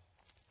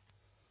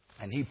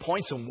 and he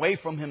points away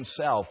from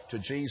himself to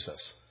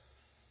Jesus,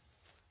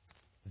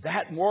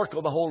 that work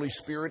of the Holy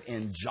Spirit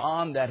in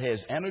John that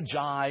has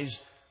energized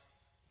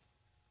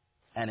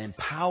and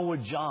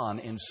empowered John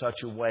in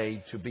such a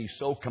way to be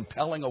so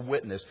compelling a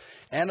witness,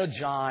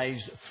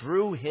 energized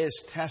through his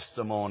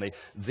testimony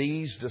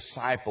these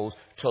disciples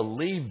to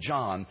leave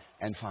John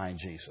and find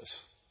Jesus.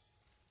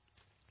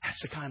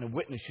 That's the kind of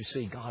witness, you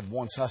see, God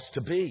wants us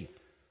to be.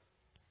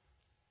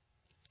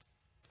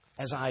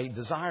 As I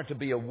desire to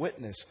be a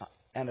witness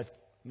and a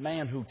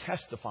man who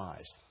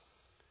testifies,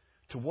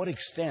 to what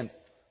extent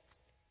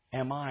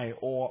am I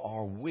or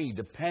are we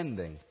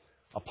depending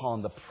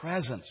upon the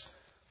presence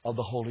of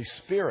the Holy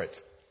Spirit?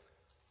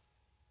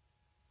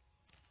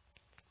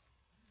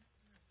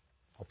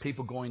 Are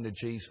people going to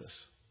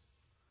Jesus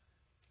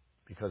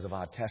because of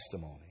our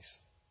testimonies?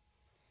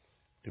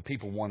 Do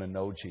people want to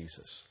know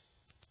Jesus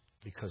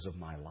because of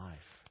my life?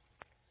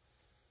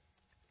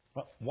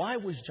 Well, why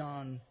was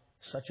John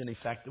such an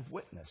effective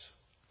witness?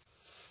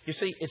 You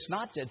see, it's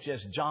not that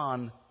just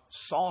John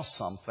saw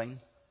something,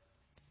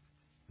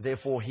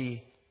 therefore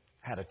he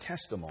had a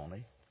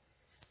testimony.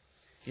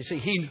 You see,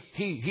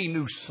 he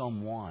knew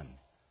someone.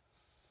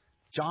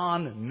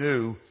 John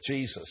knew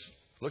Jesus.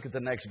 Look at the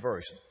next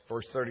verse,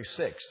 verse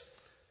 36.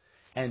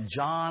 And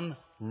John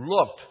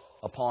looked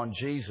upon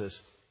Jesus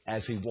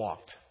as he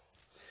walked.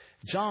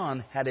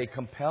 John had a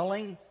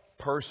compelling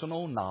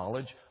personal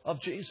knowledge of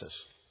Jesus.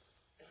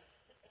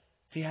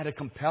 He had a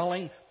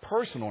compelling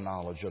personal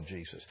knowledge of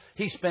Jesus.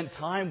 He spent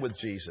time with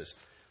Jesus.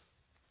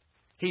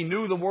 He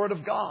knew the Word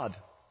of God.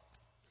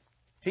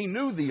 He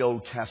knew the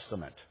Old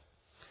Testament.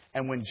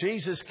 And when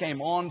Jesus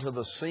came onto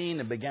the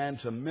scene and began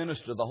to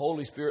minister, the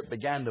Holy Spirit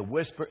began to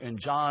whisper in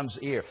John's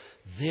ear,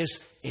 "This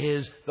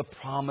is the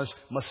promised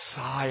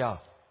Messiah.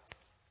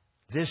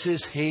 This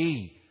is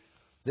He.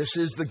 This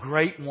is the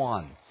great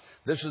one.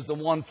 This is the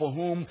one for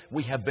whom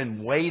we have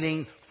been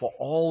waiting for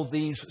all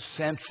these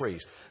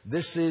centuries.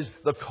 This is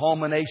the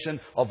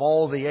culmination of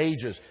all the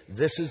ages.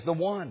 This is the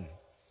one.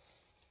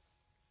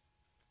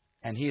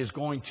 And He is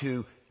going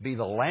to be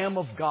the Lamb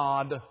of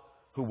God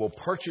who will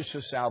purchase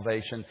your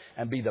salvation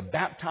and be the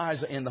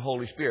baptizer in the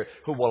Holy Spirit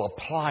who will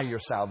apply your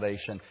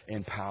salvation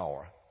in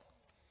power."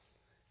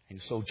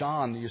 And so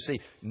John, you see,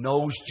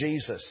 knows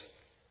Jesus.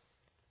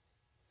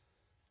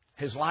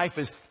 His life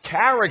is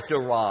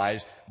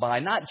characterized by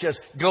not just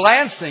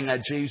glancing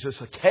at Jesus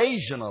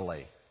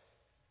occasionally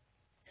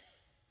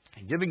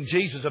and giving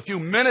Jesus a few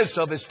minutes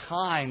of his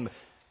time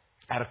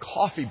at a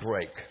coffee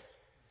break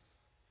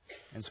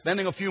and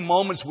spending a few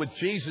moments with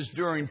Jesus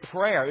during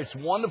prayer. It's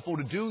wonderful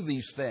to do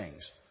these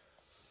things.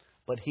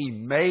 But he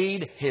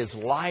made his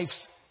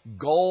life's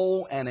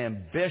goal and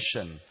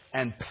ambition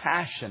and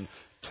passion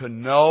to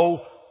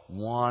know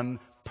one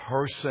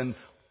person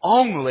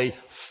only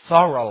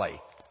thoroughly.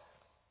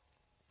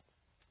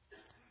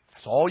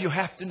 That's all you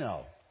have to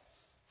know.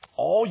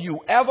 All you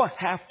ever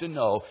have to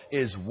know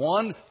is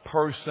one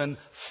person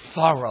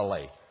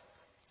thoroughly.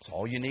 That's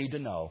all you need to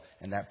know,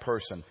 and that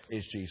person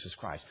is Jesus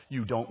Christ.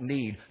 You don't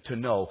need to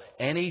know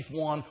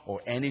anyone or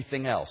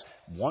anything else.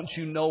 Once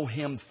you know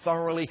Him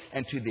thoroughly,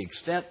 and to the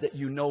extent that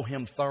you know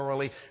Him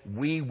thoroughly,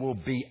 we will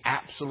be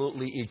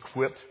absolutely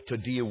equipped to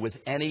deal with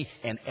any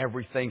and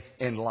everything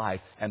in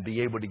life and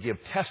be able to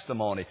give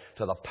testimony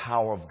to the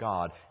power of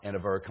God in a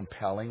very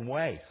compelling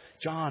way.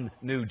 John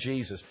knew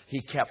Jesus.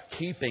 He kept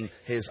keeping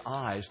his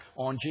eyes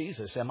on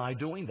Jesus. Am I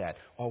doing that?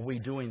 Are we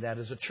doing that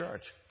as a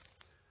church?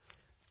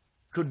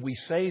 Could we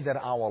say that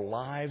our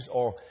lives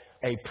are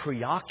a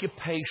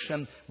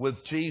preoccupation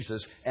with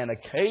Jesus, and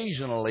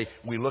occasionally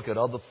we look at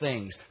other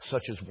things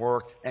such as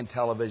work and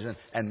television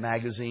and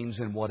magazines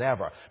and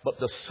whatever? But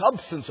the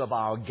substance of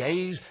our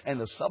gaze and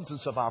the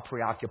substance of our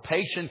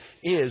preoccupation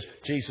is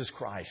Jesus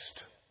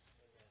Christ.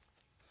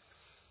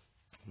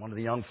 One of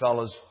the young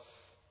fellows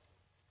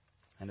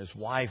and his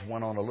wife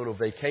went on a little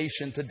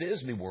vacation to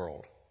Disney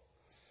World.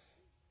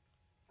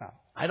 Now,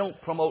 I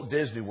don't promote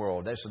Disney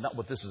World. That's not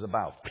what this is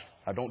about.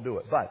 I don't do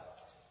it. But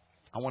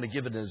I want to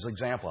give it as an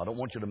example. I don't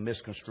want you to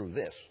misconstrue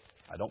this.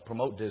 I don't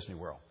promote Disney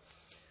World.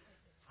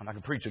 I'm not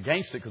going to preach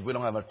against it because we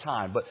don't have enough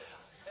time.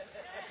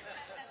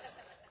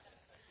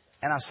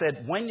 And I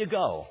said, when you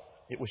go,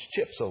 it was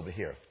Chips over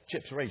here.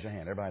 Chips, raise your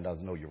hand. Everybody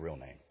doesn't know your real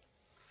name.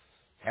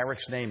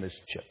 Eric's name is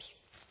Chips.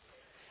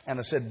 And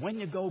I said, when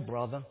you go,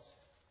 brother,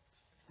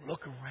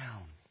 look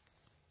around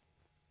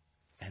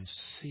and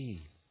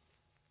see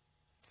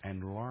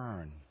and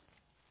learn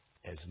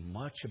as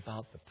much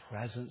about the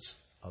presence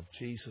of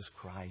Jesus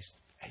Christ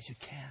as you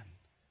can.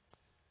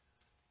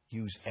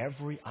 Use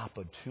every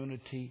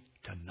opportunity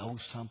to know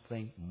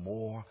something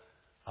more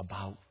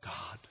about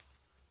God.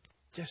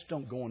 Just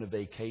don't go on a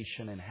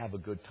vacation and have a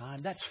good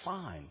time. That's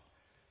fine.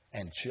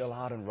 And chill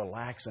out and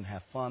relax and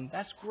have fun.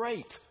 That's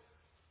great.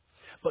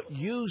 But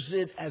use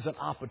it as an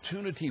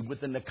opportunity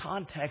within the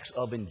context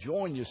of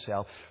enjoying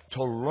yourself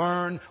to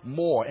learn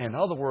more. In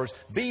other words,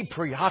 be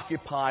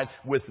preoccupied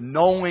with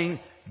knowing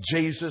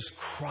Jesus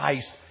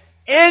Christ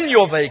in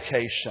your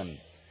vacation,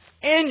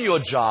 in your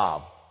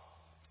job,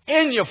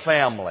 in your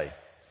family,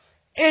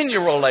 in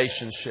your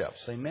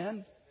relationships.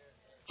 Amen?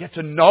 Get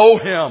to know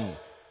Him.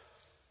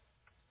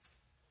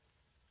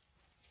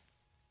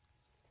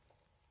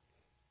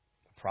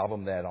 The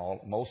problem that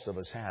most of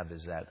us have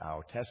is that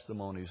our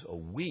testimonies are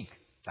weak.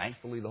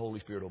 Thankfully, the Holy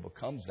Spirit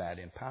overcomes that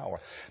in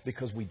power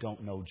because we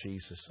don't know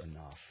Jesus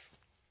enough.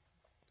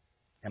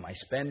 Am I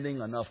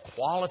spending enough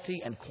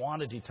quality and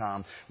quantity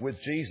time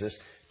with Jesus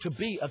to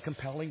be a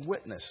compelling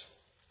witness?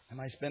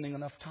 Am I spending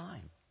enough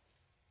time?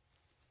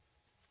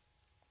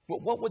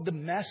 Well, what would the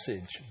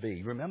message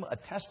be? Remember, a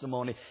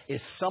testimony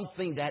is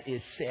something that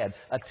is said.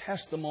 A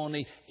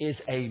testimony is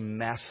a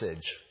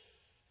message.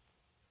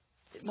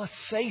 It must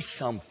say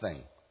something.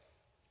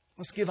 It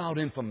must give out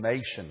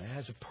information. It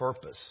has a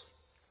purpose.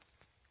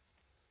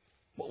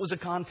 What was the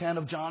content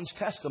of John's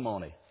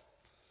testimony?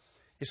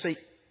 You see,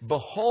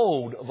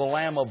 behold, the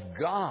Lamb of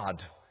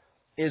God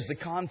is the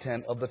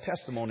content of the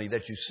testimony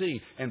that you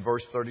see in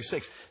verse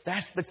 36.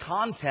 That's the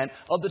content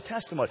of the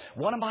testimony.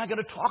 What am I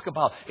going to talk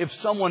about if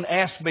someone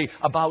asks me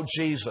about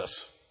Jesus?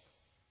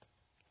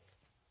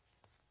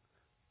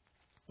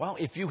 Well,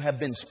 if you have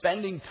been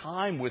spending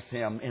time with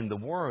Him in the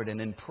Word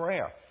and in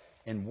prayer,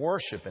 in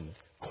worship and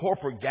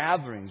corporate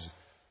gatherings,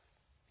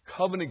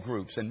 covenant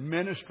groups and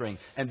ministering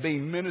and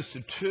being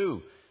ministered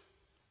to,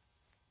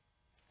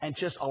 and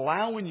just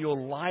allowing your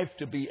life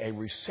to be a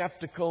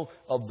receptacle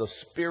of the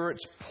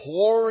Spirit's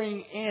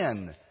pouring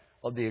in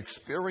of the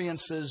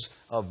experiences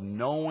of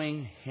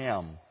knowing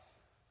Him,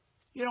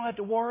 you don't have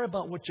to worry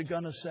about what you're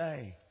going to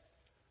say.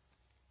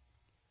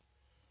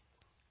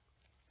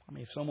 I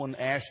mean, if someone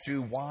asked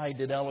you, why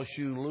did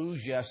LSU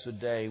lose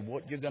yesterday,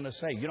 what you're going to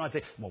say? You don't have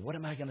to think, well, what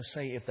am I going to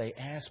say if they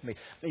ask me?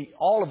 I mean,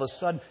 all of a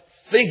sudden,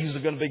 things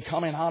are going to be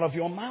coming out of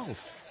your mouth.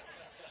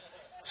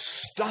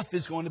 Stuff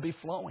is going to be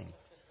flowing.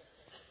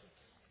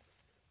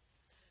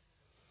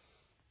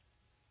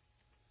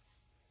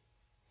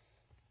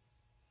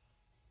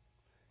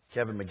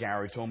 Kevin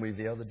McGarry told me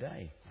the other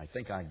day, I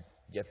think I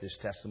get this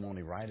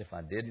testimony right. If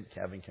I didn't,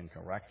 Kevin can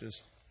correct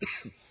us.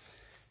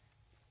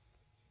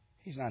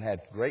 He's not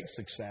had great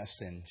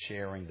success in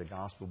sharing the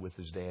gospel with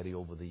his daddy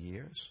over the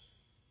years.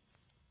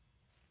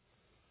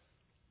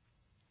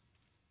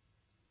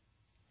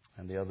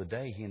 And the other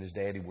day, he and his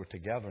daddy were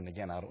together. And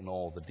again, I don't know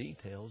all the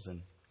details.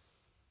 And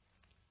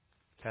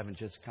Kevin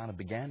just kind of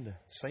began to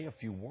say a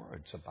few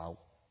words about,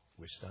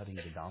 we're studying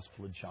the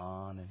Gospel of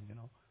John and,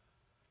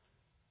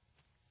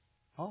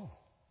 Oh,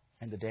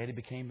 and the daddy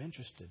became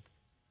interested.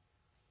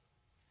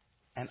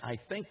 And I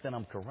think that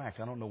I'm correct.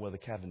 I don't know whether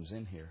Kevin's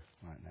in here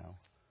right now.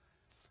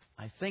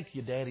 I think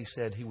your daddy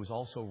said he was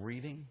also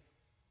reading.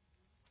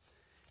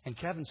 And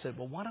Kevin said,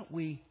 well, why don't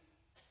we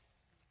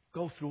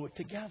go through it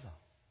together?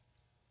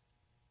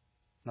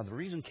 Now, the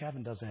reason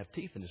Kevin doesn't have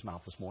teeth in his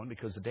mouth this morning,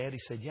 because the daddy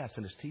said yes,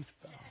 and his teeth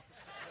fell.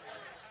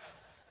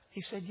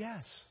 He said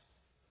yes.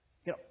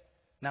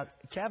 Now,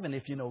 Kevin,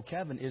 if you know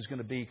Kevin, is going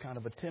to be kind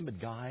of a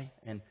timid guy,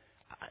 and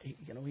he's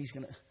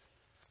going to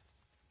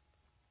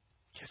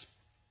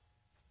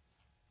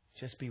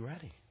just be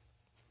ready.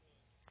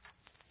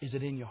 Is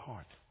it in your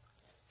heart?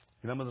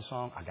 Remember the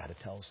song? I got to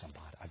tell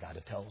somebody. I got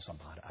to tell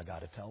somebody. I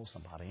got to tell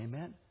somebody.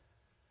 Amen.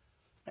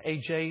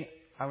 AJ,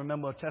 I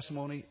remember a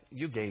testimony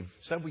you gave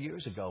several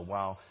years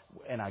ago.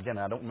 And again,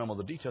 I don't remember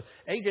the details.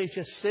 AJ's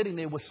just sitting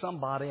there with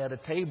somebody at a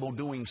table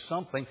doing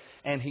something,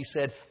 and he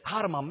said,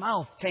 out of my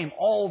mouth came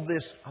all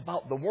this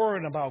about the Word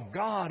and about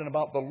God and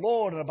about the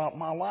Lord and about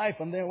my life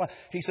and their life.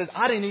 He said,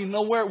 I didn't even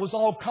know where it was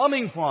all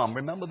coming from.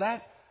 Remember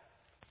that?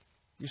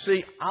 You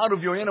see, out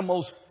of your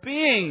innermost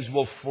beings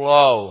will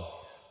flow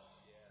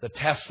the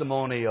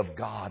testimony of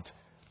God.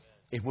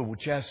 If we will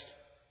just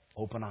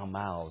open our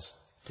mouths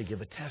to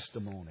give a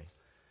testimony.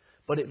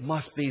 But it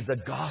must be the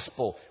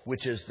gospel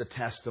which is the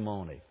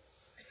testimony.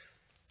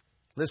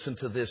 Listen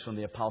to this from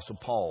the Apostle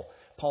Paul.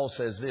 Paul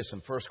says this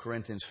in 1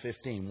 Corinthians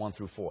 15, 1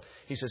 through 4.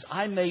 He says,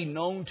 I made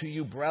known to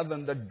you,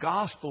 brethren, the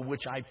gospel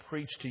which I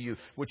preached to you,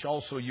 which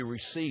also you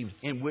received,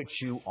 in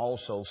which you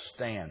also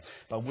stand,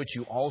 by which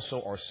you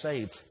also are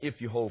saved,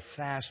 if you hold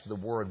fast the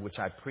word which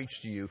I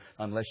preached to you,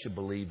 unless you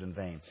believed in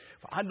vain.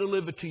 For I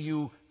delivered to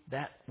you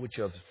that which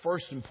of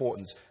first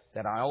importance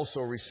that I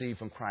also received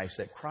from Christ,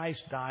 that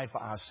Christ died for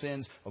our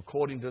sins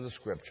according to the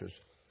Scriptures,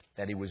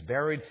 that He was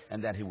buried,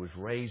 and that He was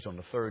raised on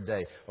the third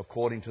day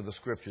according to the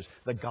Scriptures.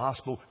 The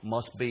gospel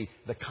must be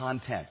the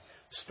content.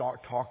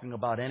 Start talking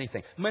about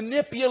anything.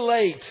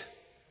 Manipulate.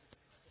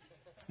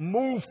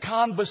 Move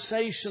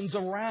conversations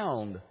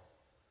around.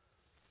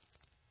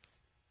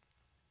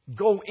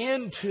 Go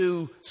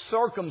into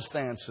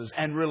circumstances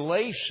and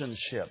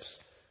relationships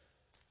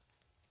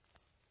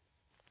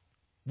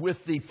with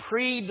the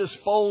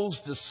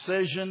predisposed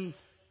decision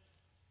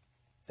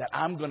that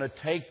I'm going to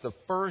take the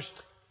first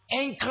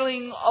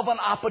inkling of an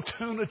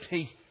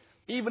opportunity,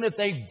 even if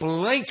they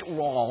blink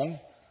wrong,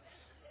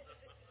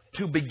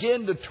 to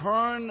begin to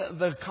turn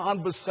the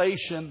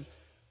conversation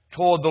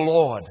toward the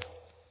Lord.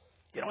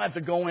 You don't have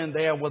to go in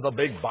there with a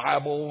big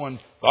Bible and,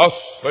 thus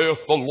saith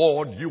the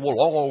Lord, you will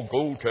all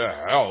go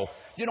to hell.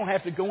 You don't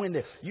have to go in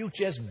there. You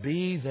just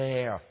be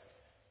there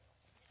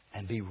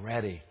and be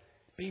ready.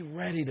 Be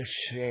ready to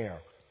share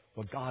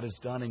what God has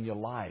done in your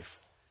life.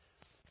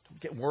 Don't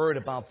get worried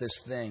about this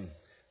thing.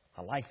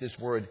 I like this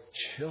word,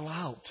 chill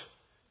out.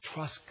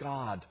 Trust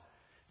God.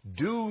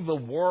 Do the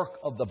work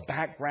of the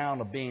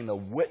background of being a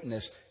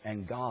witness,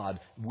 and God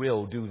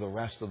will do the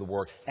rest of the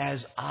work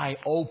as I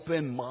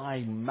open my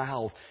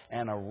mouth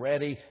and are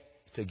ready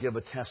to give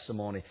a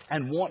testimony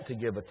and want to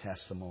give a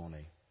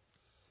testimony.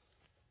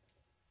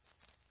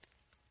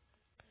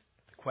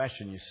 The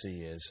question, you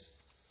see, is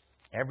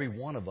every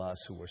one of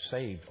us who are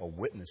saved are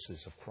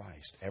witnesses of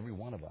Christ. Every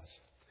one of us.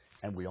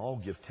 And we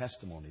all give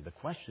testimony. The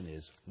question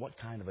is, what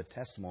kind of a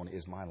testimony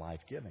is my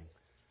life giving?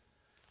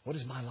 What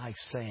is my life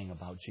saying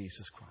about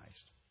Jesus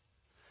Christ?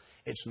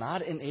 It's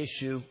not an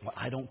issue, well,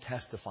 I don't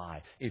testify.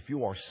 If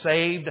you are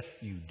saved,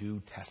 you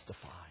do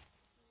testify.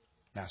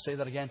 Now, say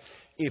that again.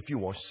 If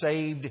you are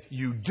saved,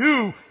 you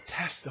do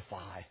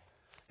testify.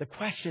 The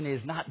question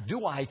is not,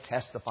 do I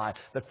testify?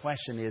 The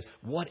question is,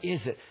 what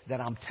is it that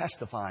I'm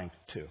testifying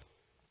to?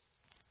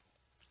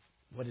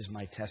 What is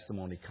my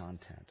testimony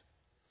content?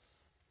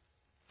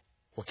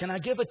 Well, can I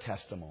give a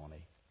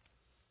testimony?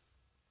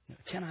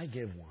 Can I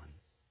give one?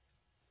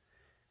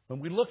 When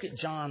we look at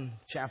John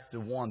chapter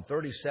 1,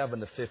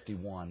 37 to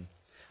 51,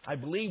 I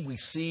believe we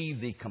see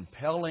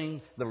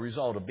the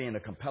result of being a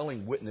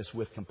compelling witness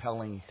with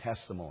compelling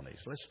testimonies.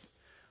 Let's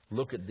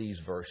look at these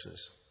verses.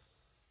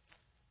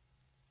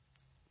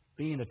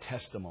 Being a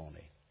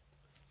testimony.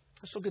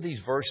 Let's look at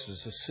these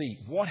verses to see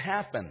what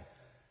happened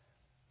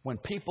when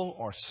people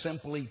are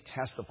simply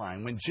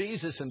testifying. When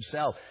Jesus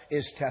Himself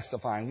is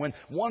testifying. When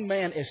one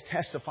man is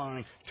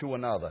testifying to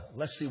another.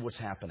 Let's see what's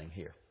happening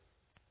here.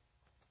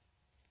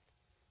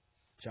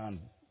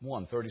 John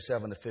 1,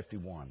 37 to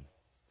 51.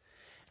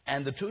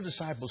 And the two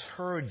disciples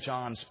heard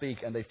John speak,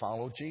 and they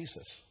followed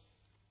Jesus.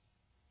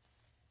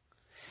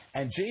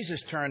 And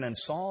Jesus turned and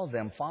saw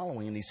them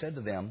following, and He said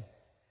to them,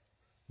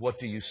 what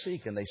do you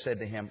seek? And they said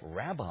to Him,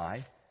 Rabbi,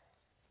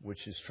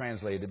 which is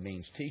translated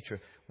means teacher,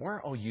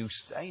 where are you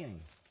staying?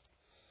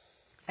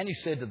 And He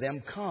said to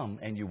them, come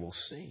and you will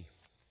see.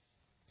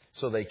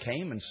 So they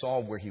came and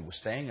saw where He was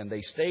staying, and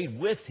they stayed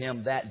with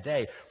Him that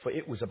day, for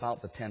it was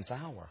about the 10th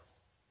hour.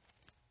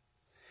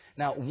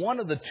 Now, one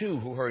of the two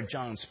who heard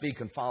John speak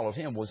and followed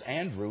Him was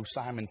Andrew,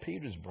 Simon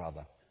Peter's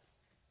brother.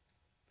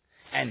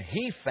 And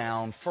he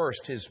found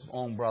first his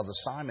own brother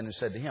Simon and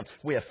said to him,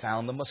 we have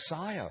found the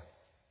Messiah,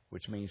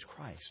 which means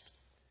Christ.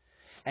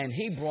 And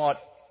he brought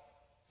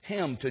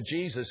him to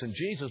Jesus, and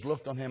Jesus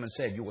looked on him and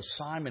said, you are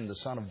Simon, the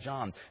son of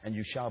John, and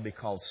you shall be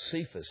called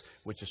Cephas,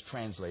 which is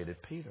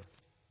translated Peter.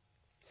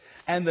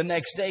 And the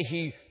next day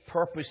he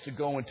purposed to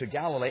go into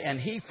Galilee, and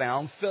he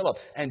found Philip.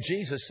 And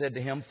Jesus said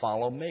to him,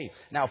 follow me.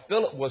 Now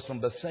Philip was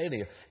from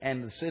Bethsaida,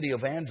 and the city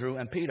of Andrew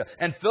and Peter.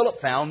 And Philip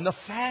found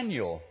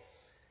Nathanael,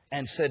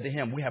 and said to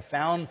him, we have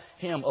found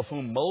him of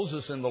whom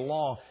Moses in the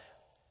law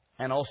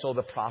and also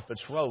the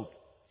prophets wrote,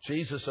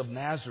 Jesus of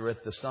Nazareth,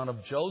 the son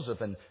of Joseph.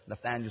 And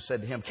Nathanael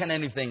said to him, can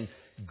anything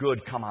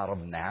good come out of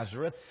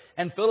Nazareth?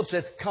 And Philip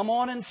said, come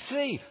on and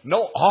see.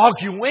 No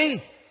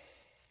arguing.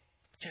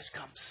 Just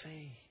come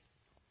see.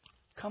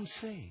 Come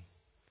see.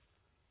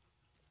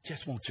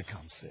 Just won't you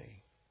come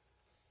see?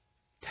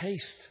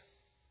 Taste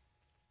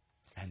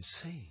and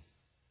see.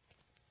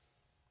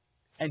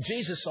 And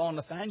Jesus saw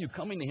Nathanael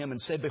coming to him and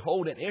said,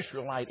 behold, an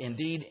Israelite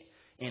indeed,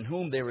 in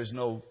whom there is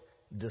no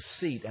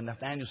deceit. And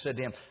Nathanael said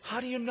to him, how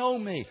do you know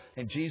me?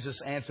 And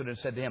Jesus answered and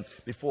said to him,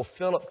 before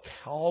Philip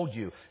called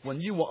you, when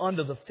you were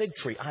under the fig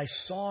tree, I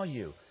saw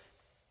you.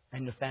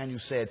 And Nathanael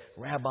said,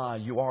 Rabbi,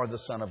 you are the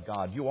Son of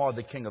God. You are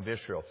the King of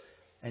Israel.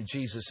 And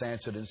Jesus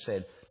answered and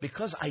said,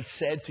 because I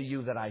said to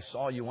you that I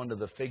saw you under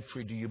the fig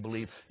tree, do you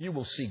believe? You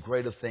will see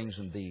greater things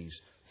than these.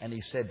 And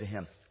he said to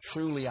him,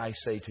 truly I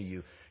say to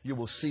you, you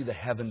will see the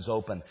heavens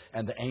open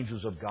and the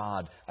angels of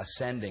God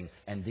ascending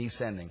and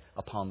descending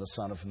upon the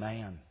Son of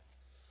Man.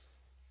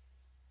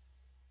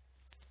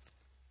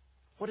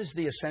 What is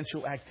the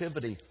essential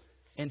activity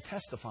in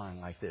testifying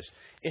like this?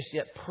 It's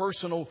yet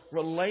personal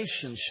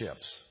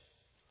relationships.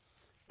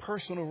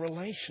 Personal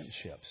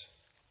relationships.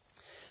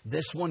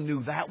 This one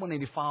knew that one,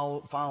 and he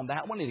found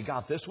that one, and he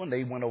got this one.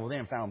 They went over there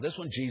and found this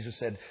one. Jesus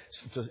said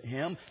to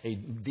him, he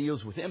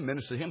deals with him,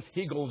 ministers to him.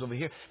 He goes over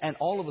here, and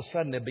all of a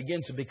sudden it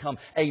begins to become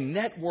a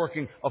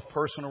networking of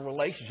personal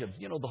relationships.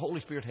 You know, the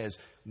Holy Spirit has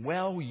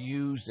well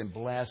used and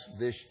blessed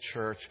this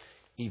church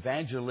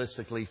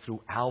evangelistically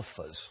through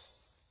alphas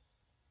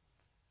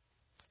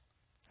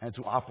and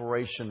through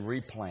Operation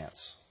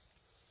Replants,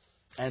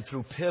 and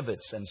through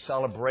pivots and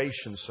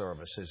celebration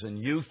services and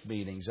youth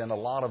meetings and a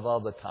lot of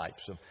other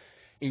types of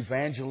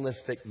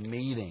evangelistic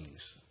meetings.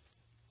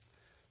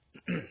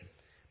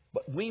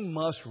 But we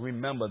must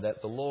remember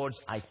that the Lord's,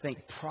 I think,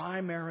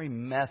 primary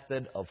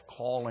method of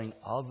calling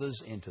others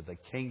into the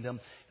kingdom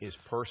is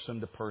person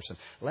to person.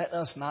 Let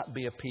us not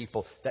be a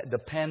people that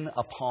depend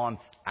upon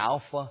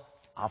alpha,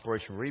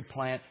 Operation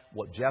Replant,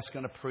 what Jeff's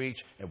going to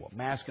preach, and what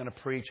Matt's going to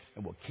preach,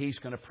 and what Keith's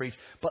going to preach.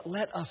 But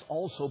let us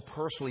also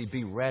personally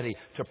be ready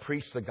to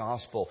preach the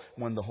gospel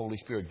when the Holy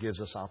Spirit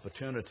gives us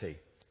opportunity.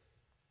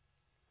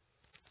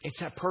 It's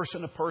that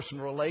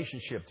person-to-person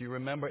relationship. Do you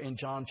remember in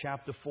John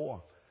chapter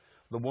 4,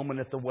 the woman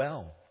at the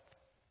well?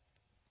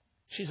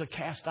 She's a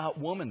cast-out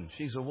woman.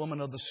 She's a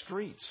woman of the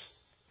streets.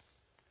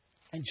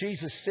 And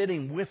Jesus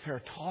sitting with her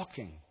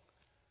talking.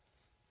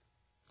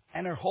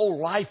 And her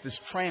whole life is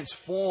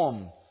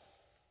transformed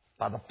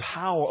by the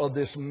power of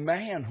this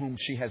man whom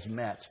she has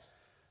met.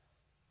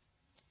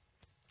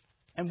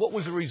 And what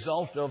was the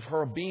result of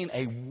her being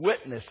a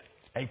witness,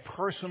 a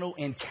personal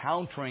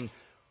encountering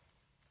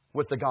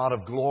with the God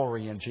of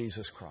glory in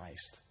Jesus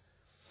Christ?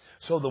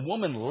 So the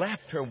woman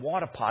left her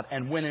water pot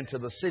and went into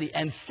the city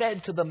and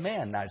said to the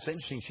men. Now it's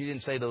interesting, she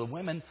didn't say to the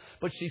women,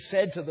 but she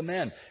said to the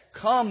men,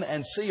 "Come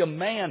and see a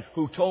man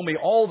who told me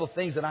all the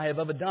things that I have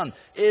ever done.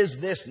 Is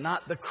this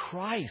not the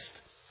Christ?"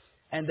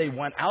 And they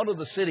went out of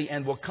the city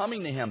and were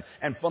coming to him.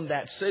 And from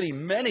that city,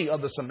 many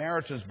of the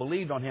Samaritans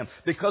believed on him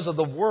because of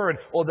the word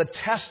or the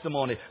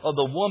testimony of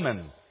the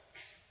woman.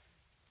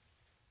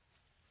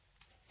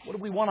 What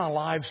do we want our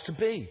lives to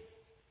be?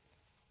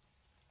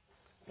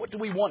 What do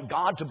we want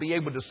God to be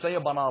able to say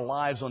about our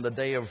lives on the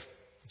day of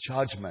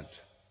judgment?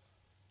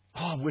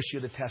 "Oh, I wish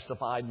you'd have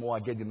testified more.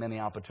 I gave you many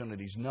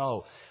opportunities."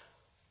 No.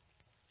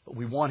 But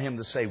we want him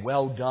to say,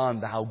 "Well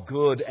done, thou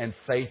good and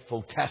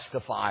faithful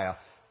testifier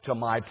to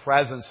my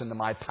presence and to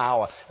my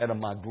power and to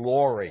my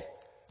glory."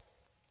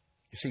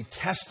 You see,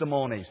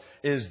 testimonies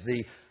is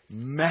the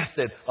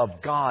method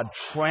of God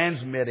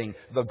transmitting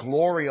the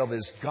glory of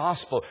His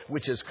gospel,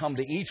 which has come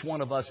to each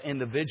one of us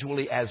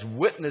individually as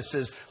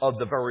witnesses of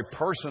the very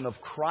person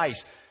of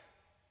Christ.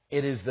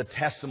 It is the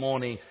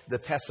testimony, the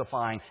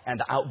testifying,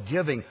 and the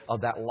outgiving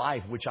of that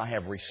life which I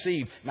have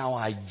received. Now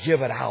I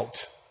give it out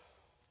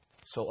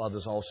so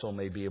others also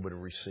may be able to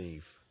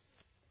receive.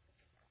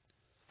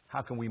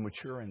 How can we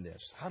mature in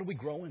this? How do we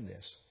grow in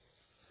this?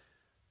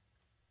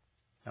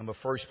 Number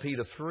 1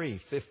 Peter 3,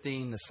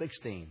 15 to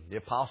 16. The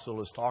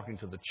apostle is talking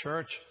to the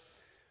church.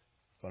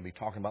 He's going to be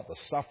talking about the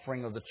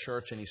suffering of the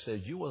church. And he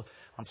says,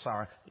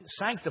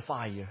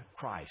 sanctify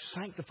Christ.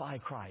 Sanctify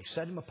Christ.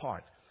 Set Him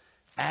apart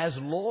as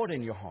Lord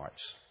in your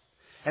hearts.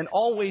 And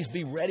always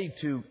be ready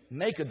to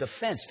make a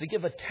defense, to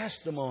give a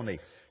testimony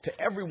to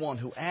everyone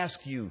who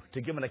asks you to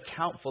give an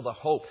account for the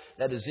hope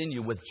that is in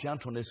you with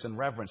gentleness and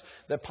reverence.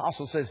 The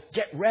apostle says,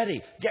 get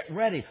ready,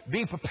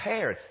 be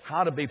prepared.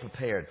 How to be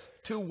prepared?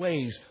 2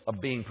 ways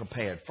of being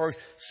prepared. First,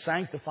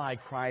 sanctify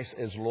Christ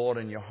as Lord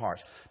in your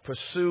hearts.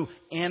 Pursue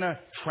inner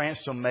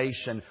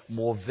transformation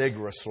more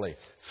vigorously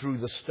through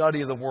the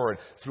study of the Word,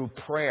 through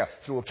prayer,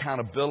 through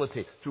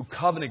accountability, through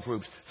covenant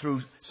groups,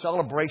 through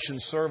celebration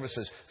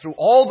services, through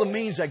all the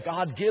means that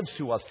God gives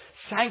to us.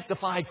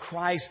 Sanctify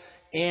Christ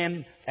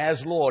in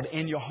as Lord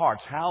in your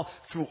hearts. How?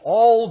 Through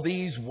all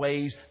these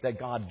ways that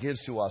God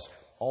gives to us,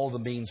 all the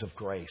means of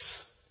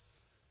grace.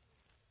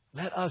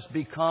 Let us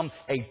become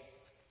a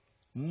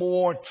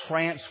more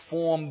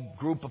transformed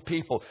group of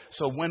people.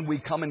 So when we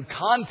come in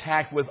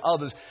contact with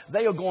others,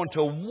 they are going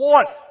to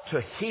want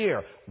to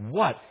hear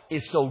what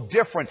is so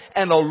different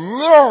and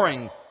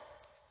alluring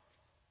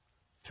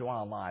to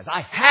our lives.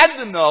 I had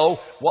to know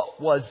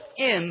what was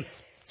in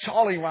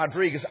Charlie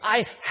Rodriguez.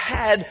 I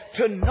had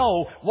to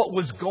know what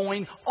was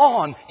going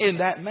on in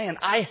that man.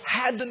 I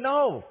had to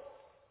know.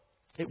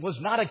 It was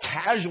not a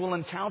casual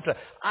encounter.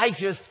 I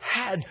just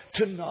had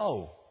to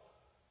know.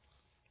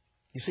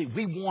 You see,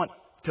 we want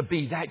to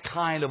be that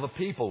kind of a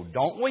people,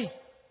 don't we?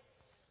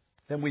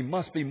 Then we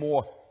must be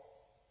more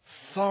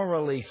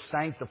thoroughly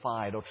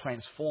sanctified or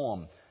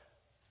transformed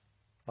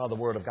by the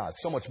Word of God.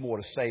 So much more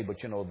to say,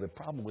 but the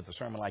problem with a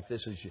sermon like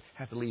this is you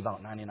have to leave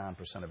out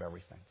 99% of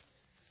everything.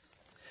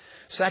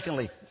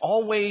 Secondly,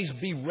 always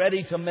be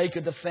ready to make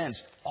a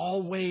defense.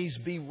 Always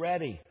be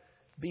ready.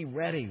 Be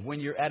ready. When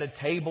you're at a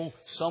table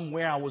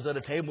somewhere, I was at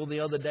a table the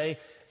other day,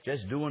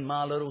 just doing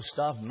my little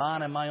stuff,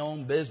 minding my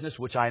own business,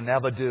 which I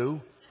never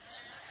do.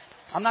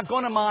 I'm not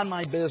going to mind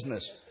my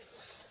business.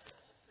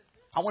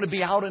 I want to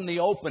be out in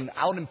the open,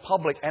 out in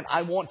public, and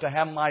I want to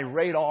have my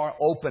radar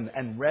open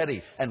and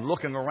ready and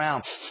looking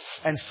around.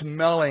 and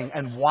smelling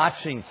and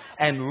watching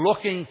and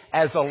looking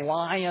as a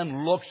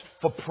lion looks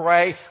for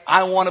prey.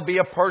 I want to be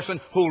a person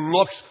who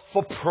looks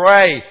for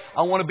prey.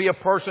 I want to be a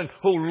person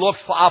who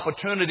looks for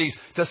opportunities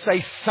to say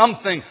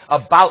something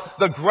about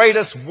the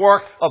greatest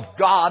work of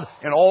God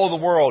in all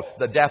the world,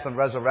 the death and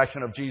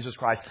resurrection of Jesus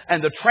Christ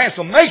and the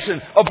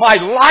transformation of my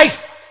life.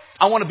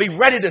 I want to be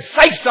ready to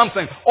say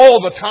something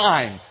all the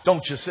time,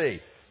 don't you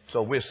see?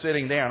 So we're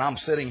sitting there and I'm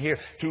sitting here,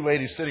 two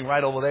ladies sitting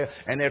right over there,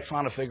 and they're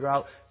trying to figure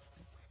out,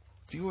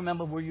 do you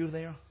remember, were you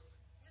there?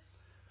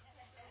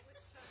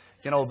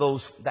 You know,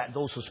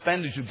 those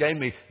suspenders you gave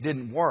me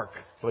didn't work,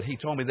 but he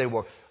told me they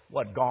were,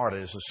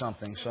 garters or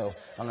something, so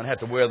I'm going to have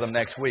to wear them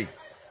next week.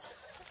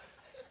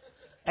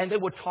 And they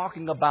were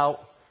talking about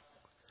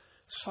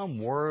some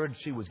word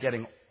she was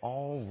getting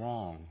all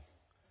wrong.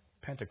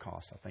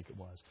 Pentecost, I think it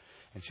was.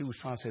 And she was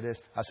trying to say this.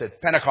 I said,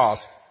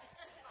 Pentecost.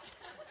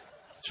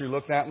 She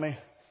looked at me.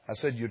 I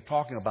said, you're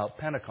talking about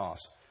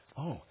Pentecost.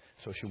 Oh,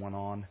 so she went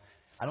on.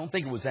 I don't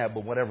think it was that,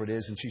 but whatever it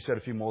is. And she said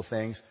a few more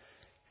things.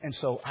 And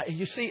so,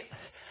 you see,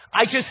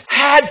 I just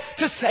had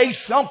to say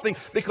something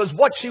because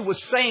what she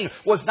was saying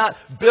was not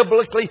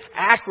biblically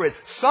accurate.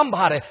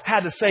 Somebody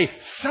had to say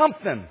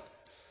something.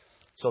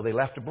 So they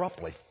left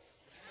abruptly.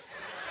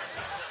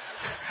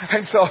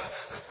 And so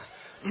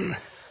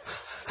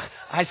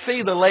I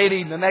see the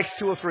lady the next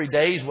 2 or 3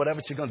 days, whatever,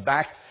 she comes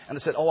back. And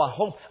I said, I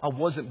hope I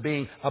wasn't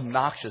being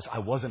obnoxious. I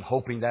wasn't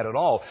hoping that at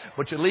all.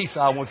 But at least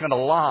I was going to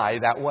lie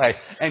that way.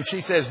 And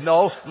she says,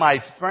 no,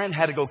 my friend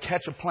had to go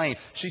catch a plane.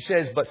 She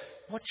says, but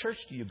what church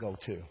do you go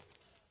to?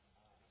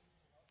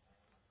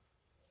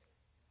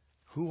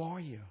 Who are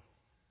you?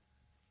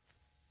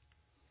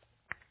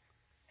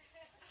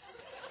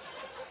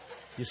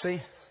 You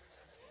see?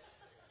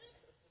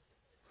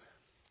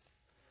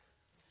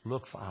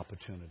 Look for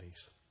opportunities.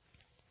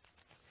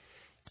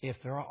 If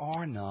there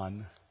are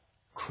none,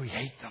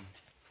 create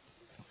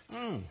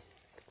them.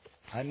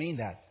 I mean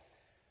that.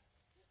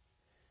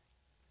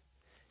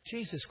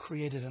 Jesus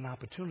created an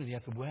opportunity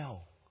at the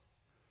well.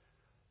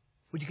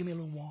 Would you give me a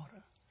little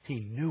water? He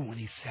knew when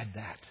he said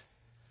that,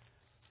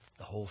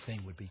 the whole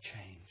thing would be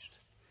changed.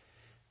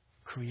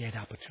 Create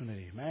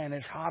opportunity. Man,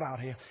 it's hot out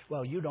here.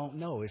 Well, you don't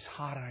know. It's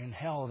hotter in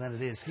hell than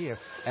it is here.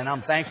 And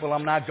I'm thankful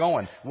I'm not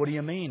going. What do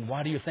you mean?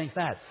 Why do you think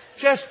that?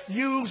 Just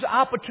use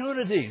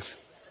opportunities.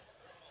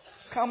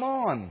 Come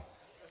on.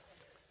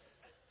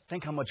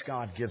 Think how much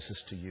God gives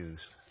us to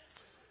use.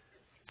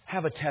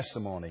 Have a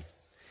testimony.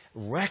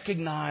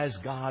 Recognize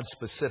God's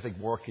specific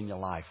work in your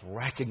life.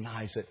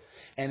 Recognize it.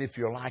 And if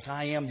you're like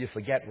I am, you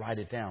forget, write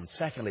it down.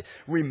 Secondly,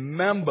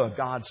 remember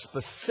God's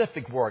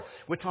specific work.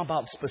 We're talking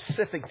about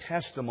specific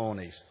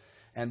testimonies.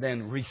 And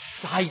then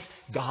recite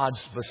God's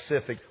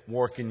specific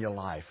work in your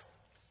life.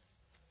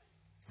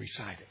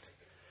 Recite it.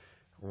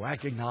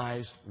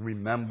 Recognize,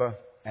 remember,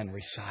 and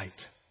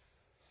recite.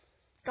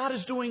 God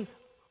is doing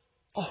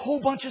a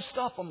whole bunch of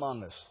stuff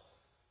among us.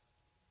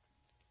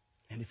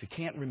 And if you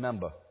can't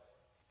remember,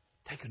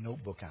 take a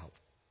notebook out.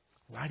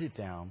 Write it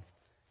down.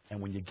 And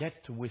when you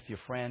get to with your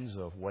friends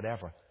or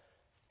whatever,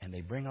 and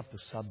they bring up the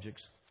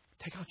subjects,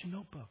 take out your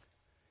notebook.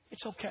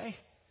 It's okay.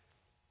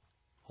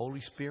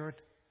 Holy Spirit,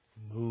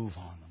 move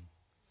on them.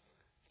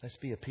 Let's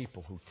be a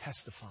people who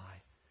testify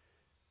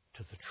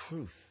to the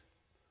truth.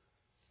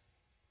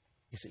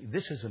 You see,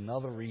 this is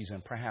another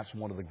reason, perhaps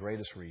one of the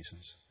greatest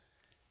reasons,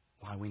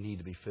 why we need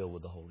to be filled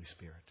with the Holy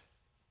Spirit.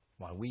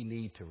 Why we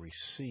need to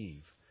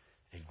receive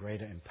a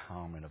greater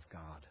empowerment of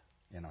God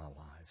in our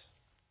lives.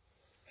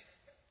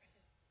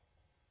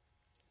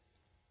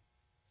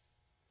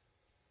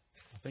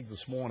 I think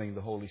this morning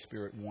the Holy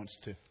Spirit wants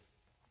to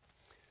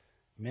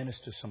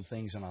minister some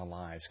things in our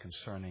lives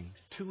concerning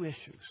two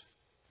issues.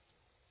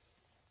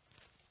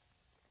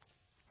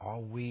 Are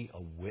we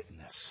a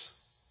witness?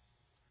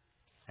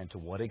 And to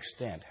what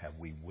extent have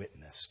we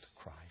witnessed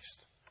Christ?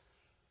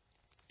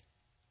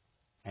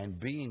 And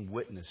being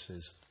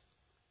witnesses,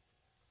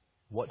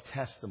 what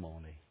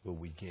testimony will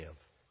we give?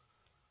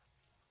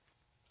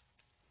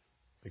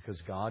 Because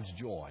God's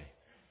joy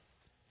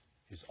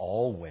is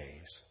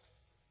always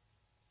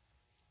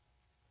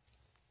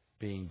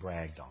being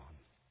bragged on.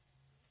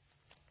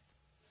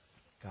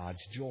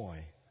 God's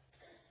joy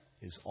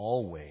is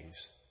always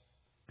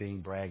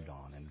being bragged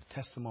on. And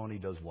testimony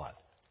does what?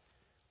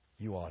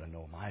 You ought to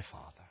know my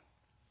Father.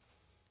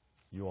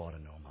 You ought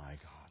to know my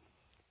God.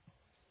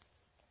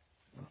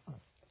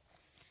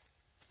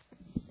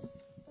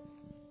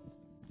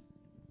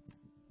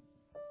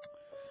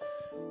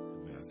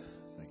 Amen.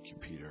 Thank you,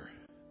 Peter.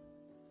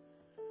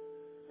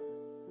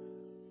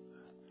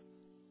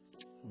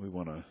 We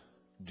want to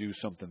do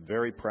something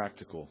very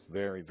practical,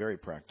 very, very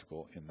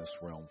practical in this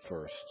realm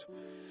first.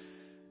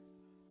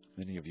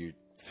 Many of you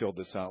filled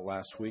this out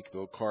last week.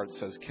 The card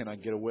says, "Can I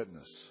get a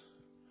witness?"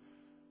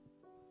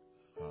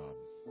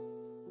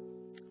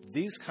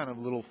 These kind of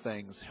little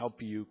things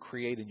help you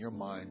create in your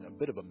mind a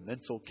bit of a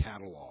mental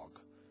catalog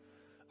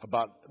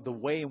about the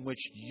way in which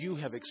you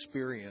have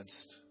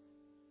experienced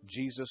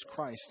Jesus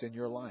Christ in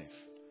your life.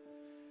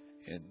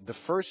 And the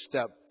first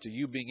step to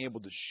you being able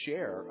to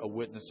share a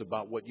witness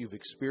about what you've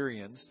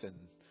experienced and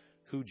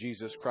who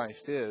Jesus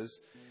Christ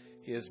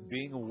is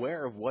being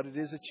aware of what it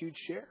is that you'd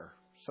share.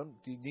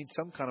 You need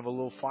some kind of a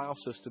little file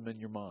system in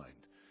your mind.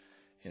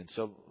 And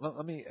so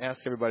let me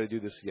ask everybody to do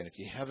this again. If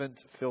you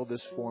haven't filled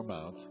this form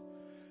out,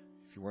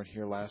 if you weren't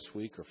here last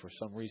week or for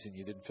some reason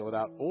you didn't fill it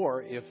out,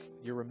 or if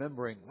you're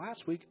remembering,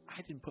 last week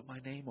I didn't put my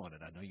name on it.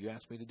 I know you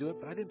asked me to do it,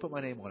 but I didn't put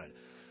my name on it.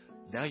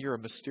 Now you're a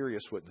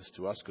mysterious witness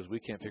to us because we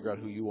can't figure out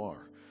who you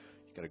are.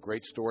 You got a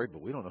great story,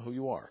 but we don't know who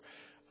you are.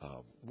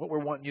 What we're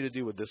wanting you to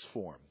do with this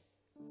form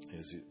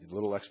is a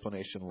little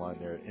explanation line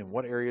there. In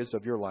what areas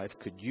of your life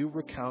could you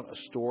recount a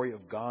story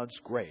of God's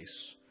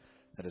grace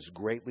that has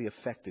greatly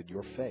affected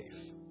your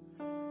faith?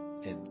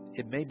 And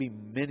it may be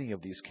many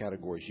of these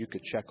categories. You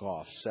could check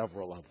off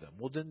several of them.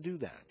 Well, then do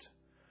that.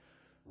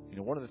 You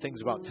know, one of the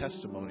things about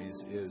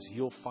testimonies is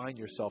you'll find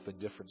yourself in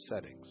different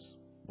settings.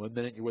 One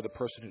minute you're with a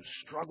person who's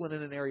struggling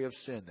in an area of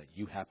sin that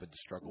you happen to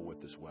struggle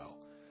with as well.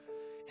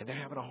 And they're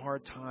having a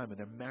hard time and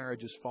their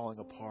marriage is falling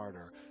apart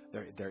or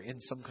they're in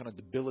some kind of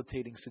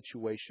debilitating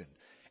situation.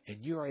 And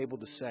you are able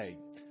to say,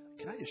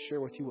 can I just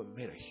share with you what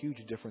made a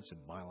huge difference in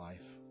my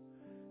life?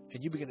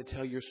 And you begin to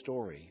tell your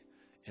story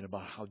and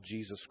about how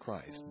Jesus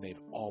Christ made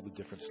all the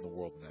difference in the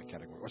world in that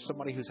category. Or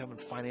somebody who's having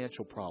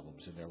financial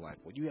problems in their life.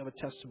 Well, you have a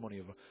testimony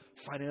of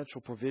a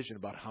financial provision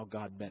about how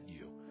God met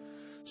you.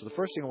 So the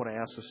first thing I want to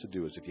ask us to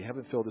do is, if you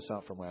haven't filled this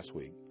out from last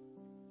week,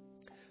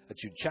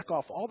 that you check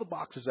off all the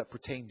boxes that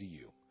pertain to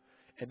you.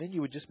 And then you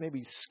would just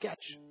maybe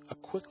sketch a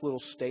quick little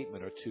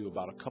statement or two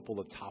about a couple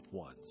of top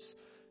ones.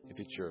 If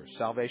it's your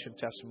salvation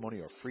testimony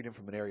or freedom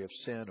from an area of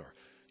sin or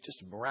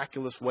just a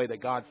miraculous way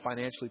that God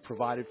financially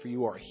provided for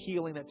you or a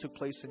healing that took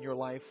place in your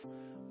life,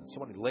 and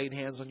somebody laid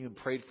hands on you and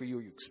prayed for you,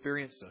 or you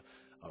experienced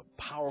a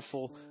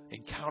powerful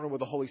encounter with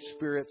the Holy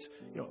Spirit,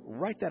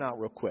 write that out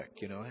real quick.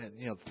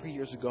 And 3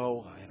 years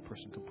ago, I had a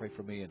person come pray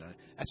for me, and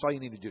that's all you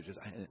need to do.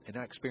 And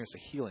I experienced a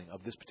healing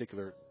of this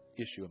particular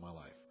issue in my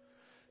life.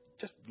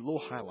 Just a little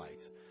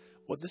highlight.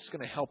 What this is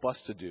going to help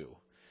us to do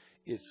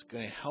is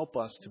going to help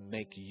us to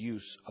make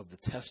use of the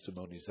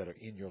testimonies that are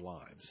in your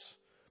lives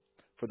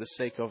for the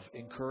sake of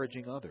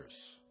encouraging others.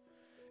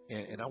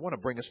 And I want to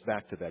bring us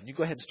back to that. And you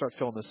go ahead and start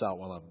filling this out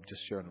while I'm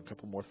just sharing a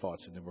couple more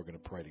thoughts, and then we're going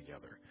to pray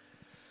together.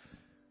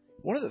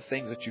 One of the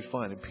things that you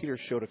find, and Peter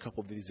showed a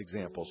couple of these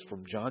examples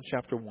from John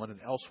chapter 1 and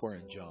elsewhere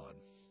in John,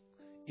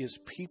 is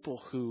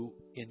people who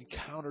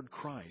encountered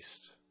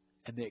Christ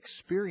and they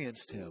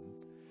experienced Him,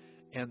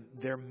 and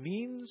their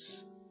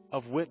means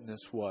of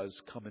witness was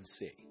come and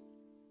see.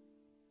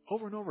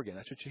 Over and over again,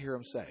 that's what you hear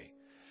them say.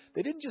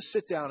 They didn't just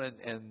sit down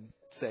and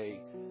say,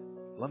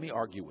 let me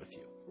argue with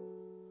you.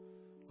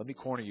 Let me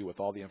corner you with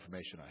all the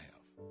information I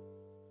have.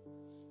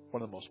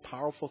 One of the most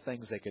powerful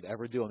things they could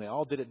ever do, and they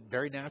all did it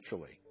very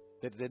naturally.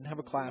 They didn't have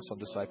a class on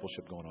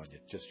discipleship going on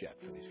just yet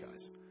for these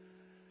guys.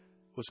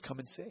 Was come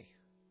and see.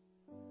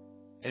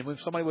 And when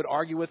somebody would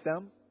argue with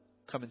them,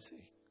 come and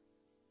see.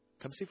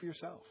 Come see for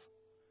yourself.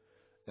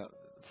 Now,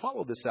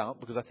 follow this out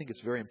because I think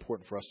it's very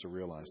important for us to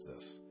realize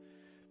this.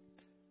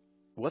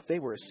 What they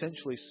were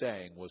essentially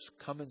saying was,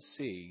 come and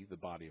see the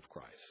body of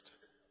Christ.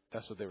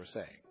 That's what they were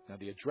saying. Now,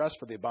 the address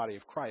for the body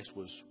of Christ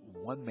was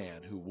one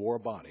man who wore a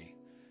body.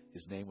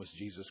 His name was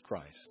Jesus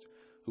Christ,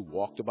 who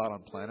walked about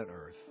on planet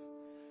Earth.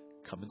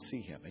 Come and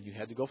see Him. And you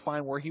had to go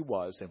find where He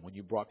was, and when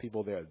you brought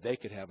people there, they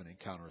could have an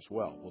encounter as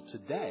well. Well,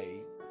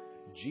 today,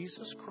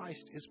 Jesus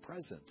Christ is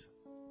present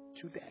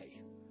today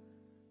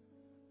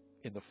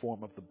in the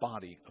form of the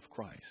body of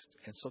Christ.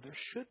 And so there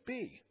should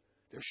be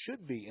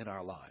in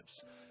our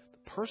lives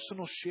the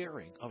personal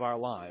sharing of our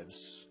lives,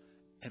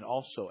 and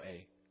also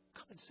a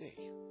come and see.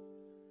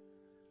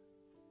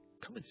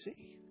 Come and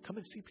see. Come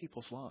and see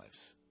people's lives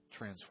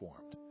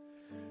transformed.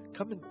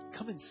 Come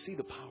and see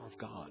the power of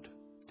God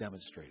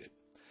demonstrated.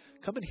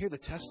 Come and hear the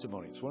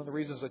testimonies. One of the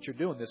reasons that you're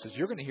doing this is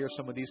you're going to hear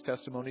some of these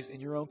testimonies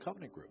in your own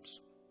covenant groups.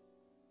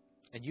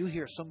 And you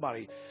hear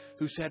somebody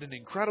who's had an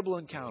incredible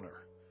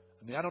encounter.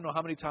 I mean, I don't know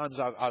how many times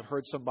I've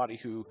heard somebody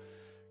who,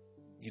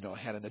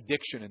 had an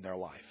addiction in their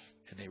life.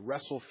 And they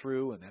wrestled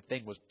through, and that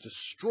thing was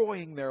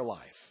destroying their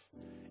life.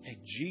 And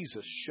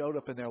Jesus showed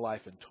up in their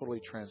life and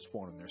totally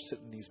transformed them. They're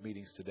sitting in these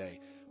meetings today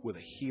with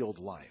a healed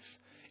life.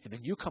 And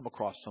then you come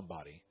across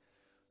somebody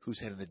who's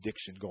had an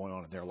addiction going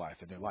on in their life,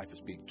 and their life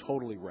is being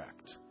totally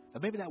wrecked.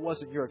 And maybe that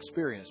wasn't your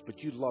experience, but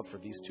you'd love for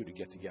these two to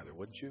get together,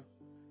 wouldn't you?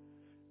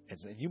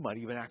 And you might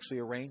even actually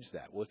arrange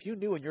that. Well, if you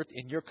knew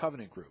in your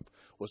covenant group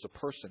was a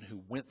person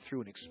who went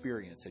through an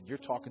experience, and you're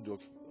talking to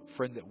a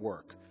friend at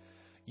work,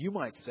 you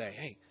might say,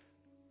 hey,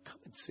 come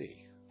and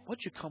see. Why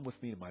don't you come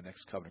with me to my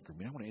next covenant group?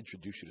 I want to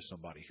introduce you to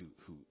somebody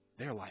who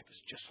their life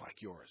is just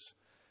like yours.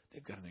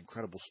 They've got an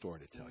incredible story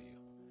to tell you.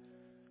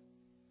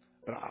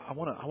 But I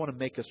want to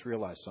make us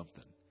realize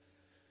something.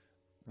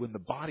 When the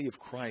body of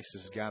Christ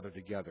is gathered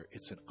together,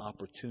 it's an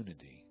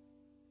opportunity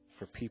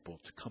for people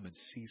to come and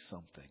see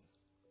something.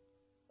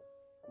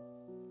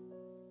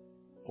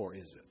 Or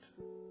is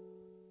it?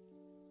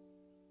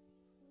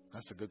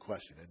 That's a good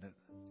question, isn't it?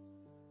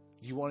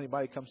 You want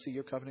anybody to come see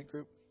your covenant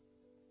group?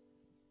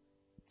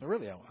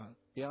 Really, I'll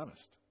be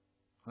honest.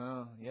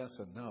 Yes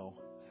and no.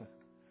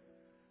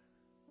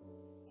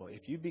 Well,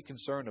 if you'd be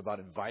concerned about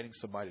inviting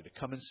somebody to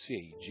come and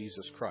see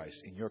Jesus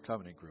Christ in your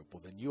covenant group,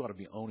 well, then you ought to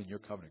be owning your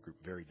covenant group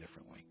very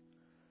differently.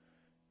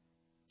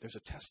 There's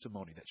a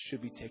testimony that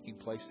should be taking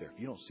place there. If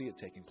you don't see it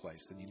taking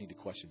place, then you need to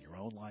question your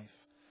own life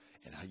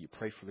and how you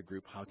pray for the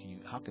group. How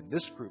can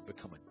this group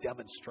become a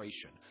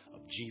demonstration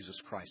of Jesus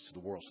Christ to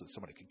the world so that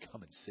somebody can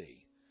come and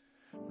see?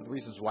 One of the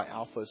reasons why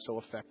Alpha is so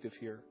effective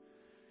here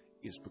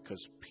is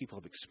because people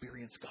have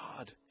experienced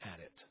God at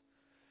it.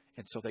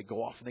 And so they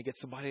go off and they get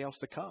somebody else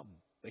to come.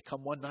 They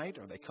come one night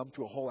or they come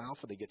through a whole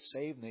Alpha, they get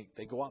saved, and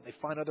they go out and they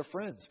find other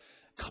friends.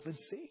 Come and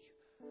see.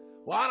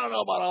 Well, I don't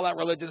know about all that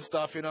religion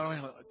stuff,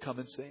 Come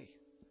and see.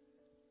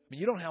 I mean,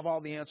 you don't have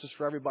all the answers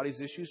for everybody's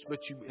issues, but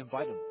you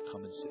invite them,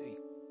 come and see.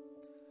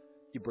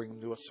 You bring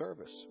them to a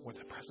service where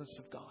the presence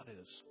of God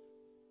is.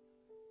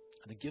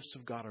 And the gifts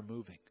of God are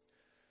moving.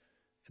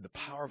 And the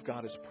power of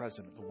God is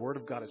present. The Word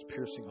of God is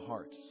piercing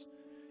hearts.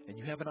 And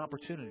you have an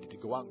opportunity to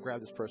go out and grab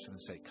this person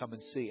and say, come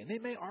and see. And they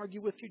may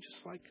argue with you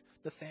just like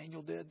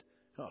Nathaniel did.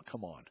 Oh,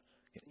 come on.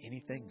 Can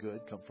anything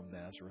good come from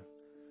Nazareth?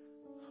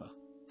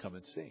 Come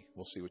and see.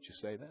 We'll see what you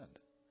say then.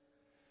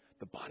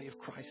 The body of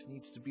Christ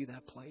needs to be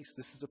that place.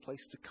 This is a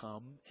place to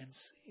come and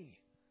see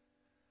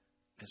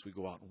as we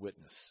go out and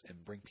witness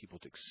and bring people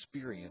to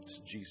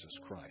experience Jesus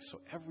Christ. So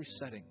every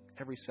setting,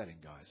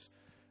 guys,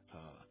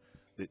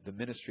 the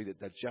ministry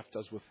that Jeff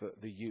does with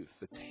the youth,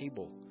 the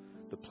table,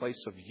 the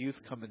place of youth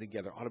coming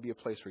together ought to be a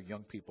place where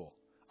young people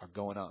are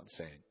going out and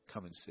saying,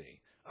 come and see.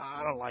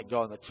 I don't like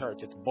going to church.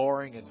 It's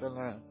boring.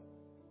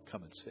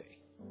 Come and see.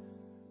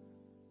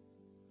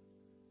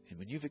 And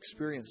when you've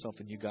experienced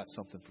something, you got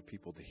something for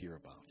people to hear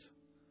about.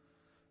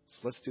 So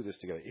let's do this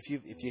together. If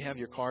you have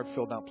your card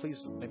filled out,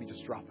 please maybe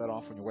just drop that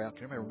off on your way out.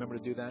 Can anybody remember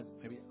to do that?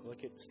 Maybe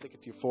stick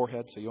it to your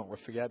forehead so you don't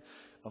forget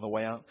on the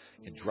way out,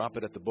 and drop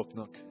it at the book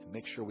nook. And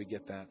make sure we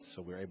get that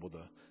so we're able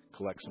to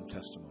collect some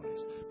testimonies.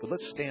 But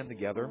let's stand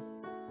together.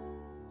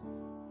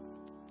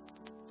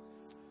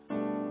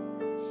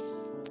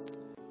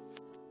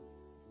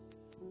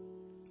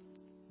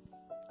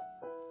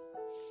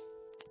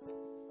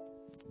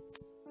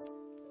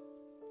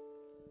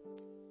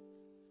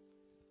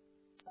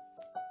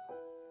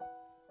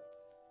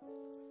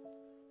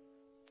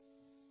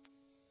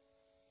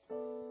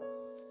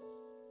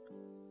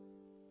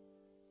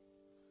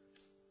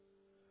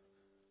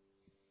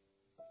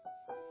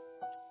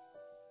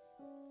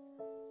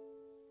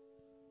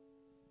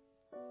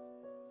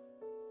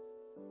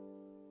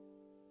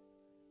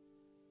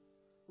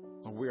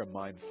 We are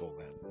mindful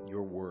that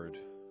your word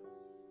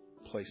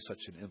placed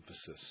such an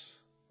emphasis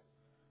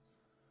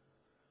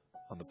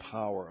on the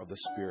power of the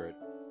Spirit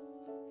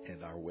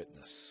and our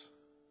witness.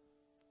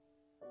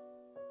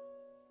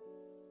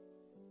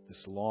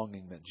 This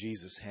longing that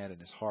Jesus had in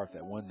his heart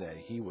that one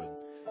day he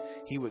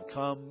would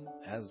come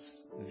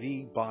as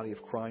the body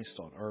of Christ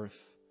on earth.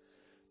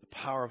 The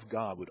power of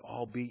God would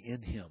all be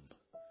in him.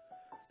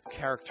 The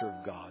character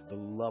of God, the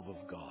love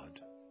of God,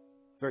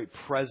 the very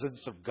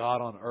presence of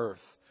God on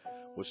earth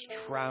was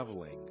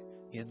traveling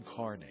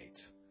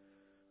incarnate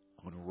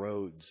on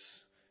roads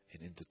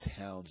and into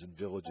towns and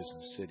villages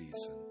and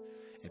cities.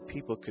 And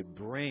people could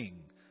bring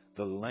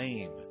the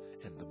lame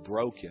and the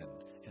broken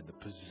and the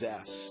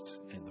possessed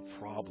and the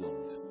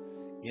problemed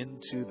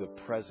into the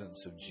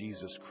presence of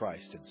Jesus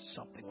Christ, and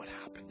something would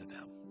happen to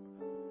them.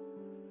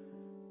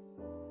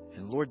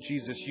 And Lord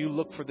Jesus, you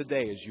look for the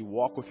day as you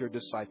walk with your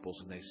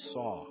disciples and they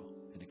saw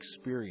and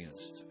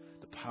experienced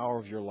the power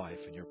of your life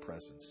and your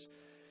presence.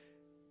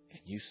 And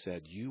you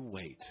said, you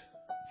wait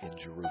in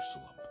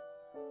Jerusalem,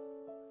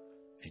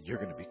 and you're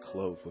going to be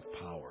clothed with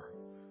power.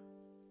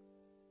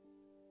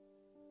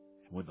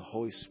 And when the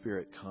Holy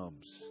Spirit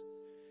comes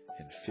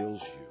and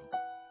fills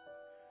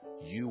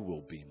you, you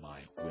will be my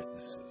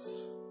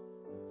witnesses.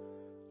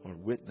 Our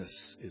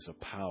witness is a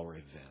power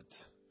event.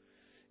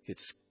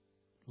 It's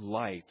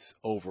light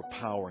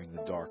overpowering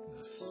the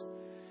darkness.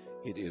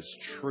 It is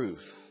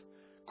truth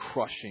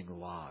crushing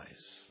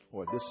lies.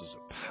 Lord, this is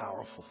a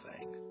powerful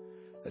thing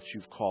that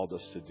you've called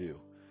us to do.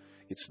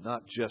 It's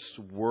not just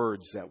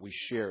words that we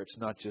share. It's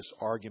not just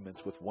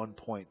arguments with one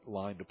point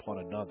lined upon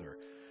another.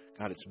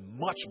 God, it's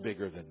much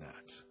bigger than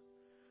that.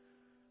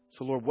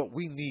 So, Lord, what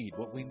we need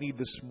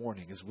this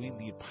morning is we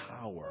need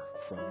power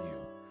from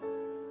you.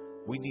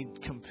 We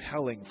need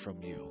compelling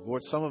from you.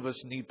 Lord, some of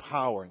us need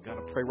power. And God,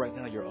 I pray right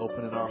now you're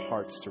opening our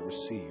hearts to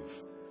receive.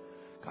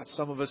 God,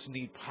 some of us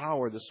need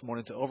power this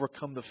morning to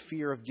overcome the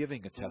fear of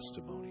giving a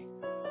testimony.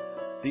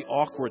 The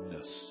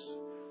awkwardness.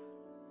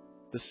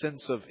 The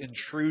sense of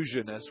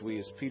intrusion as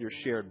Peter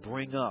shared,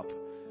 bring up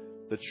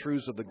the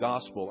truths of the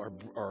gospel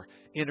or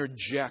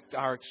interject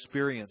our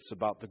experience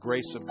about the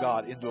grace of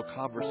God into a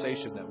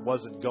conversation that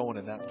wasn't going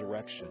in that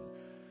direction.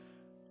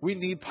 We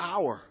need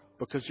power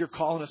because you're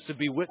calling us to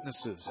be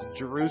witnesses in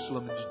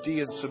Jerusalem and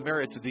Judea and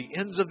Samaria to the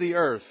ends of the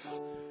earth.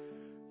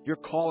 You're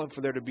calling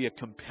for there to be a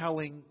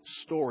compelling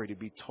story to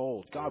be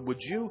told. God, would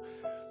you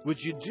would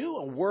you do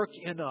a work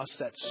in us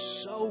that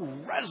so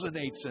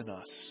resonates in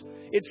us?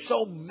 It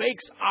so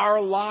makes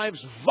our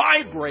lives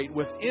vibrate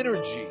with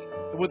energy,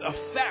 with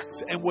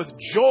effect, and with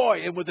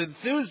joy, and with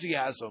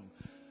enthusiasm.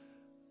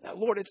 That,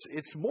 Lord,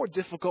 it's more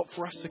difficult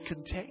for us to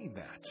contain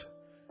that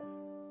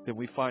than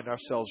we find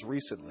ourselves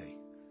recently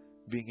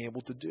being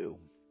able to do.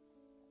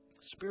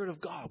 Spirit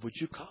of God, would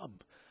you come?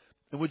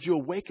 And would you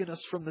awaken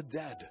us from the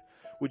dead?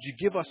 Would you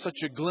give us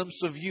such a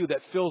glimpse of you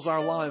that fills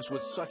our lives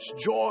with such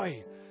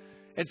joy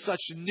and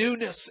such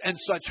newness and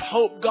such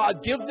hope?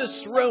 God, give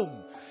this room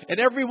and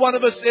every one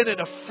of us in it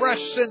a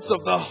fresh sense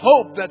of the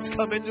hope that's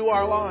come into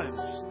our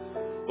lives.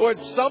 Lord,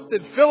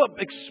 Philip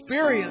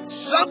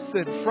experienced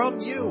something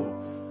from you.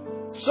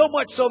 So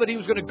much so that he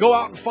was going to go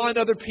out and find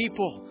other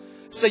people.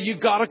 Say, you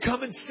got to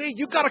come and see.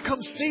 You got to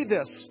come see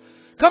this.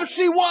 Come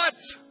see what?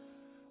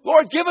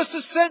 Lord, give us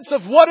a sense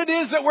of what it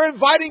is that we're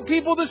inviting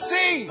people to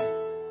see.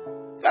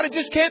 God, it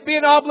just can't be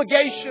an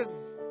obligation.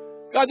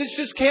 God, this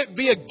just can't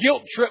be a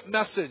guilt trip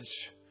message.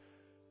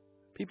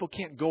 People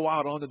can't go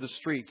out onto the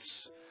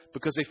streets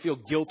because they feel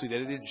guilty that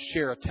they didn't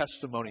share a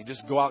testimony.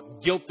 Just go out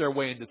and guilt their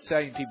way into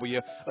saying people,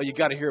 you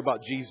got to hear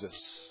about Jesus.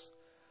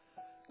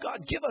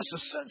 God, give us a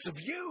sense of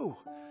you.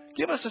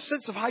 Give us a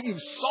sense of how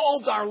you've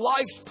solved our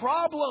life's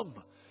problem.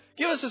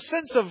 Give us a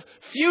sense of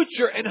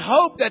future and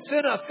hope that's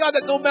in us. God,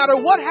 that no matter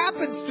what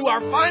happens to our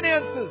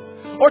finances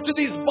or to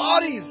these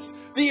bodies,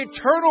 the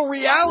eternal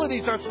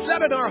realities are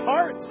set in our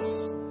hearts.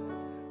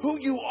 Who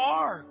you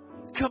are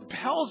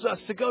compels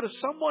us to go to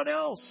someone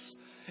else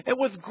and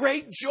with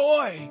great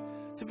joy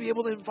to be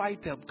able to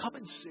invite them. Come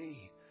and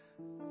see.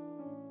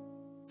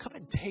 Come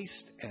and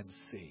taste and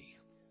see.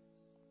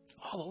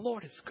 Oh, the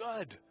Lord is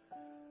good.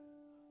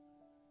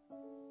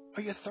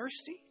 Are you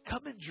thirsty?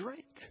 Come and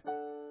drink.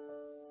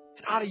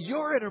 And out of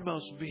your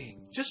innermost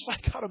being, just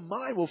like out of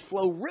mine, will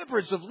flow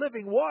rivers of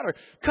living water.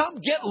 Come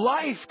get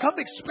life. Come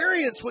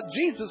experience what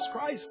Jesus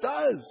Christ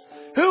does,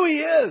 who He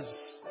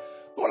is.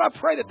 Lord, I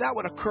pray that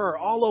would occur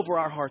all over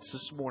our hearts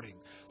this morning.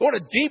 Lord, a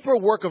deeper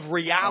work of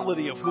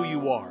reality of who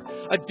you are.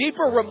 A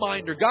deeper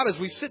reminder, God, as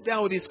we sit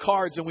down with these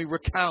cards and we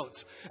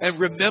recount and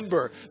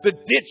remember the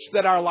ditch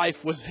that our life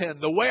was in,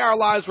 the way our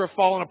lives were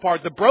falling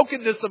apart, the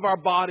brokenness of our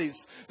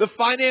bodies, the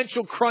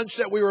financial crunch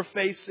that we were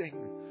facing.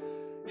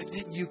 And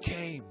then you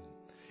came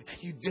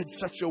and you did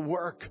such a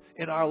work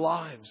in our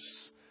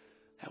lives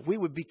that we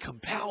would be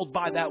compelled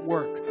by that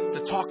work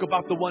to talk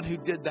about the one who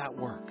did that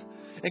work.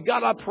 And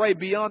God, I pray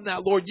beyond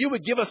that, Lord, you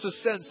would give us a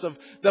sense of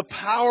the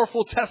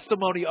powerful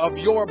testimony of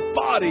your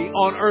body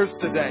on earth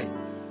today.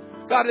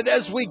 God, and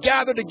as we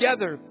gather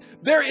together,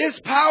 there is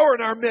power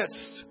in our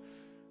midst.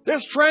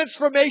 There's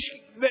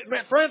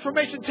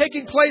transformation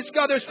taking place.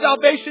 God, there's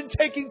salvation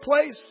taking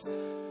place.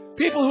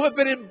 People who have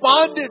been in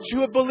bondage, who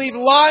have believed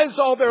lies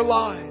all their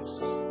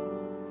lives.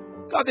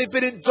 God, they've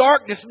been in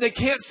darkness and they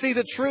can't see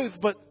the truth.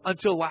 But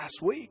until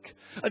last week,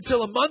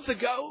 until a month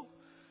ago,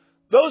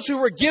 those who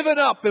were given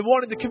up and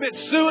wanted to commit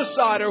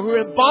suicide or who were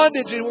in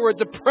bondage and were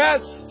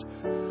depressed.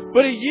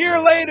 But a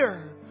year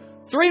later,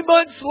 3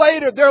 months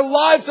later, their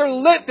lives are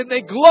lit and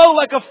they glow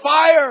like a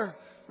fire.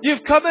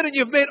 You've come in and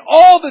you've made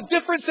all the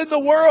difference in the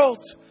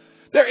world.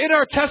 They're in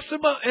our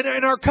testimony,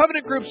 in our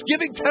covenant groups,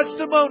 giving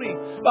testimony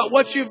about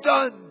what you've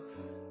done.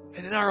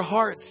 And in our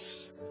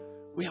hearts,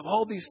 we have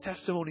all these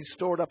testimonies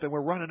stored up and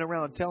we're running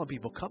around telling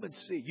people, come and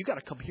see. You got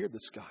to come hear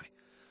this guy.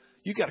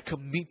 You got to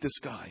come meet this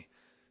guy.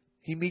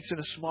 He meets in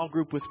a small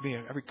group with me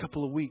every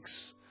couple of weeks.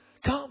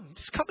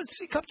 Just come and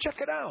see. Come check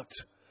it out.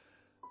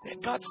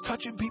 And God's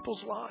touching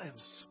people's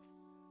lives.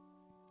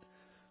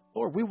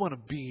 Lord, we want to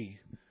be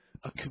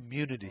a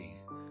community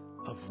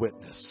of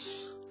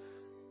witness.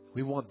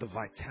 We want the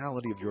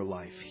vitality of your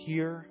life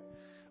here.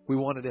 We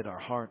want it in our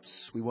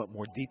hearts. We want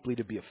more deeply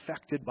to be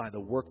affected by the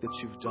work that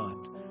you've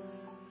done.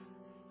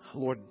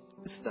 Lord,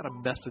 this is not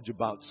a message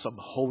about some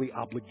holy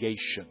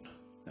obligation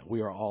that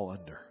we are all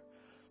under.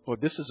 Lord,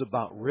 this is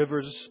about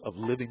rivers of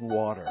living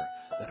water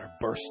that are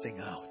bursting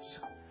out,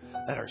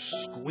 that are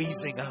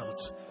squeezing out.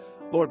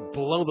 Lord,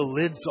 blow the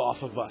lids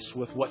off of us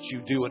with what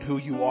you do and who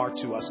you are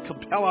to us.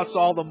 Compel us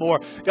all the more.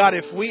 God,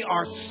 if we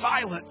are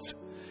silent,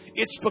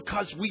 it's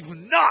because we've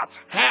not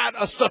had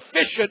a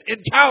sufficient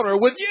encounter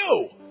with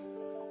you.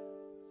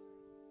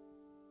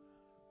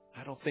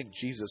 I don't think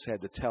Jesus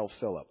had to tell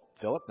Philip,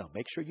 now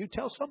make sure you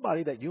tell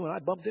somebody that you and I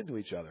bumped into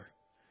each other.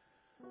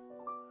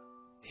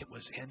 It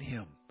was in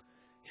him.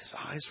 His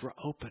eyes were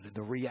open and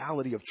the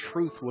reality of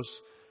truth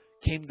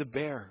came to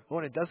bear.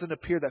 Lord, it doesn't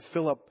appear that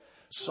Philip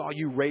saw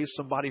you raise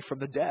somebody from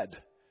the dead.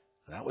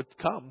 That would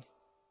come.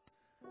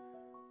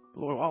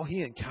 Lord, all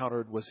he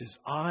encountered was his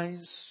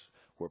eyes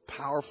were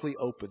powerfully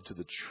open to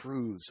the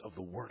truths of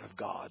the Word of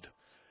God.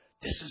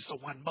 This is the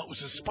one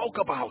Moses spoke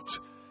about.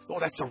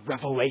 Lord, that's a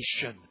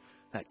revelation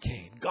that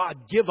came.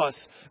 God, give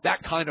us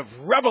that kind of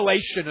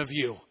revelation of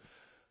you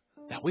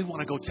that we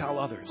want to go tell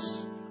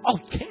others. Oh,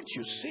 can't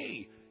you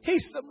see?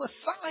 He's the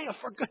Messiah,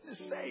 for goodness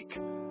sake.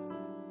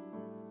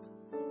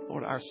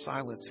 Lord, our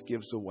silence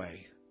gives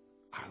away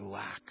our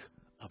lack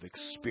of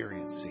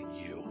experiencing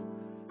you.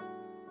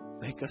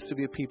 Make us to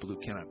be a people who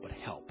cannot but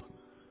help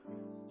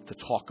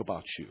to talk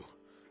about you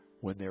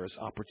when there is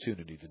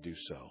opportunity to do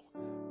so,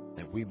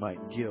 that we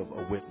might give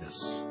a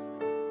witness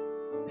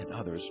and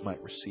others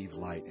might receive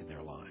light in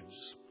their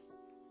lives.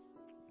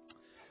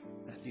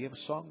 And do you have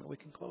a song that we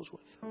can close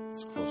with?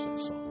 Let's close in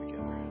a song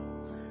together.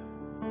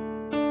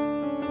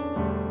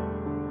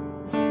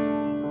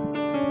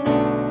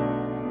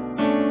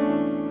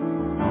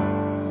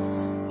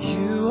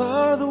 You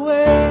are the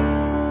way,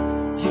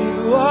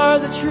 you are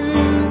the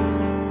truth,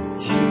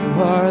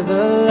 you are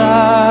the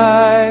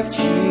life,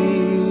 Jesus.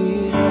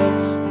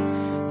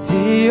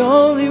 The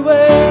only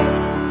way,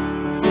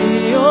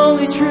 the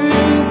only truth,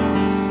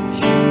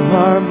 you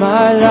are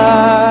my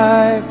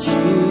life,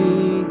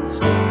 Jesus.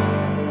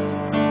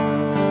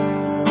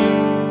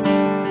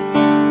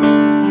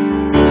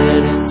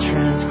 Dead in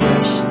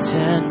transgressions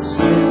and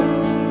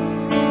sins,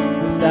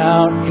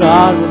 without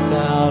God,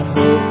 without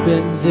hope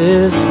in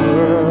this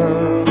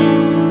world.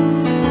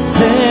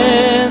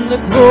 Then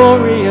the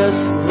glorious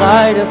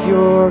light of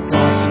your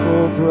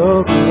gospel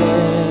broke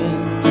in.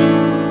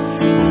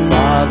 The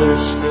Father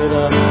stood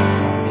up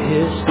from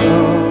His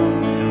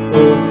throne,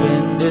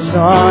 opened His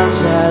arms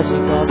as He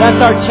called.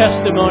 That's our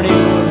testimony,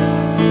 Lord.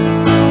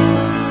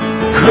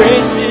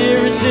 Grace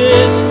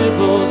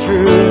irresistible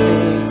through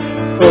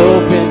me,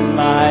 opened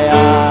my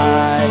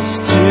eyes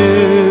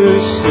to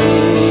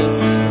see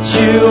that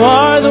you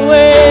are the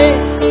way,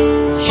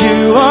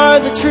 you are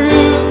the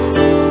truth,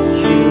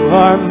 you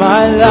are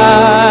my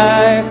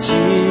life,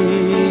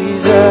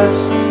 Jesus.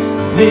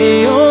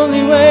 The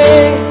only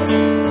way,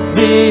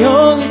 the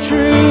only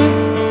truth,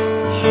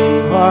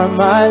 you are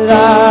my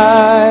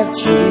life,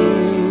 Jesus.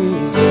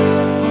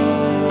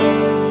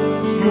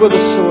 You are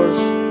the source.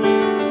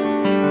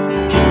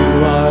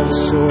 You are the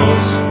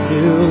source of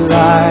new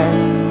life,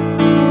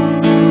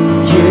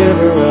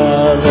 giver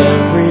of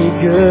every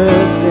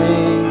good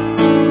thing.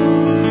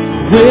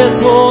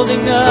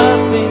 Withholding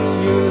nothing,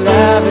 you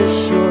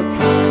lavish your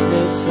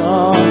kindness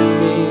on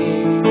me.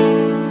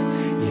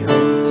 You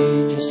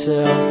emptied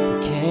yourself,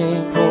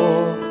 became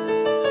poor,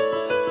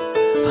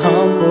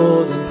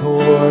 humbled and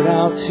poured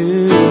out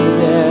to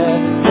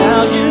death.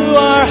 Now you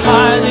are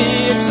highly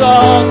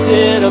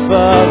exalted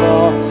above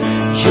all.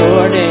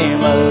 Your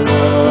name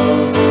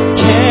alone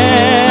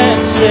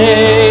can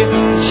save.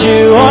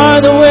 You are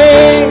the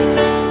way,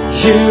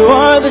 you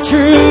are the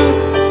truth,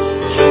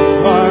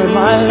 you are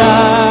my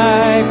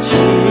life,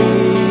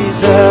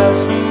 Jesus.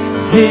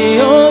 The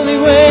only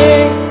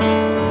way,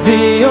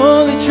 the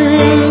only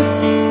truth,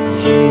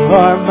 you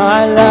are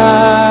my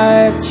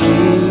life,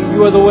 Jesus.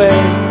 You are the way,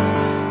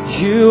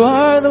 you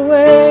are the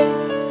way,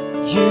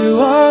 you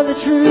are the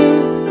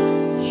truth,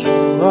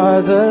 you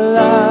are the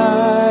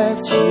life,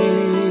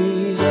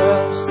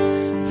 Jesus.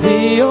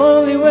 The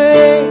only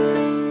way,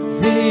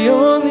 the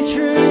only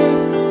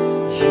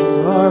truth,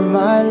 you are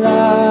my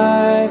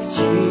life,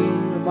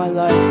 Jesus. My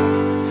life,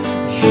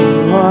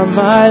 you are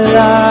my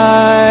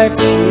life,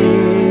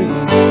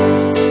 Jesus.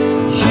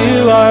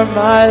 You are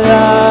my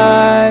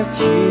life,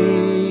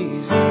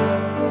 Jesus.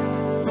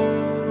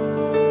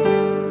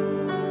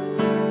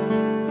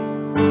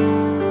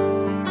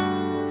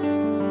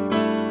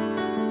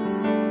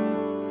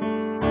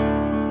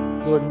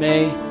 Lord,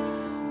 may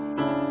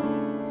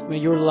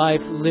your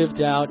life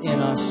lived out in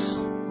us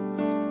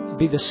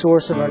be the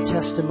source of our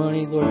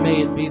testimony. Lord,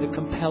 may it be the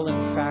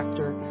compelling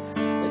factor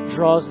that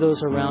draws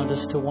those around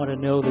us to want to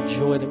know the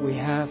joy that we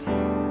have,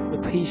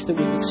 the peace that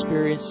we've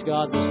experienced,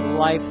 God, this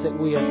life that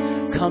we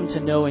have come to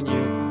know in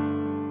you.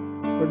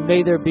 Lord,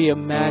 may there be a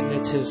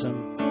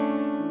magnetism,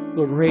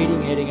 Lord,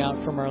 radiating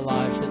out from our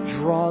lives that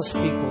draws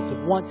people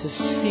to want to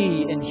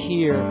see and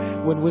hear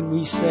when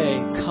we say,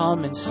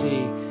 come and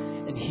see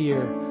and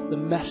hear the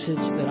message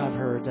that I've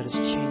heard that has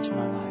changed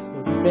my life.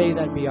 Lord, may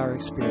that be our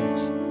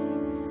experience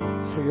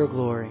for your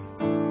glory.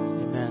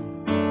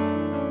 Amen.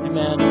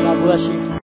 Amen. God bless you.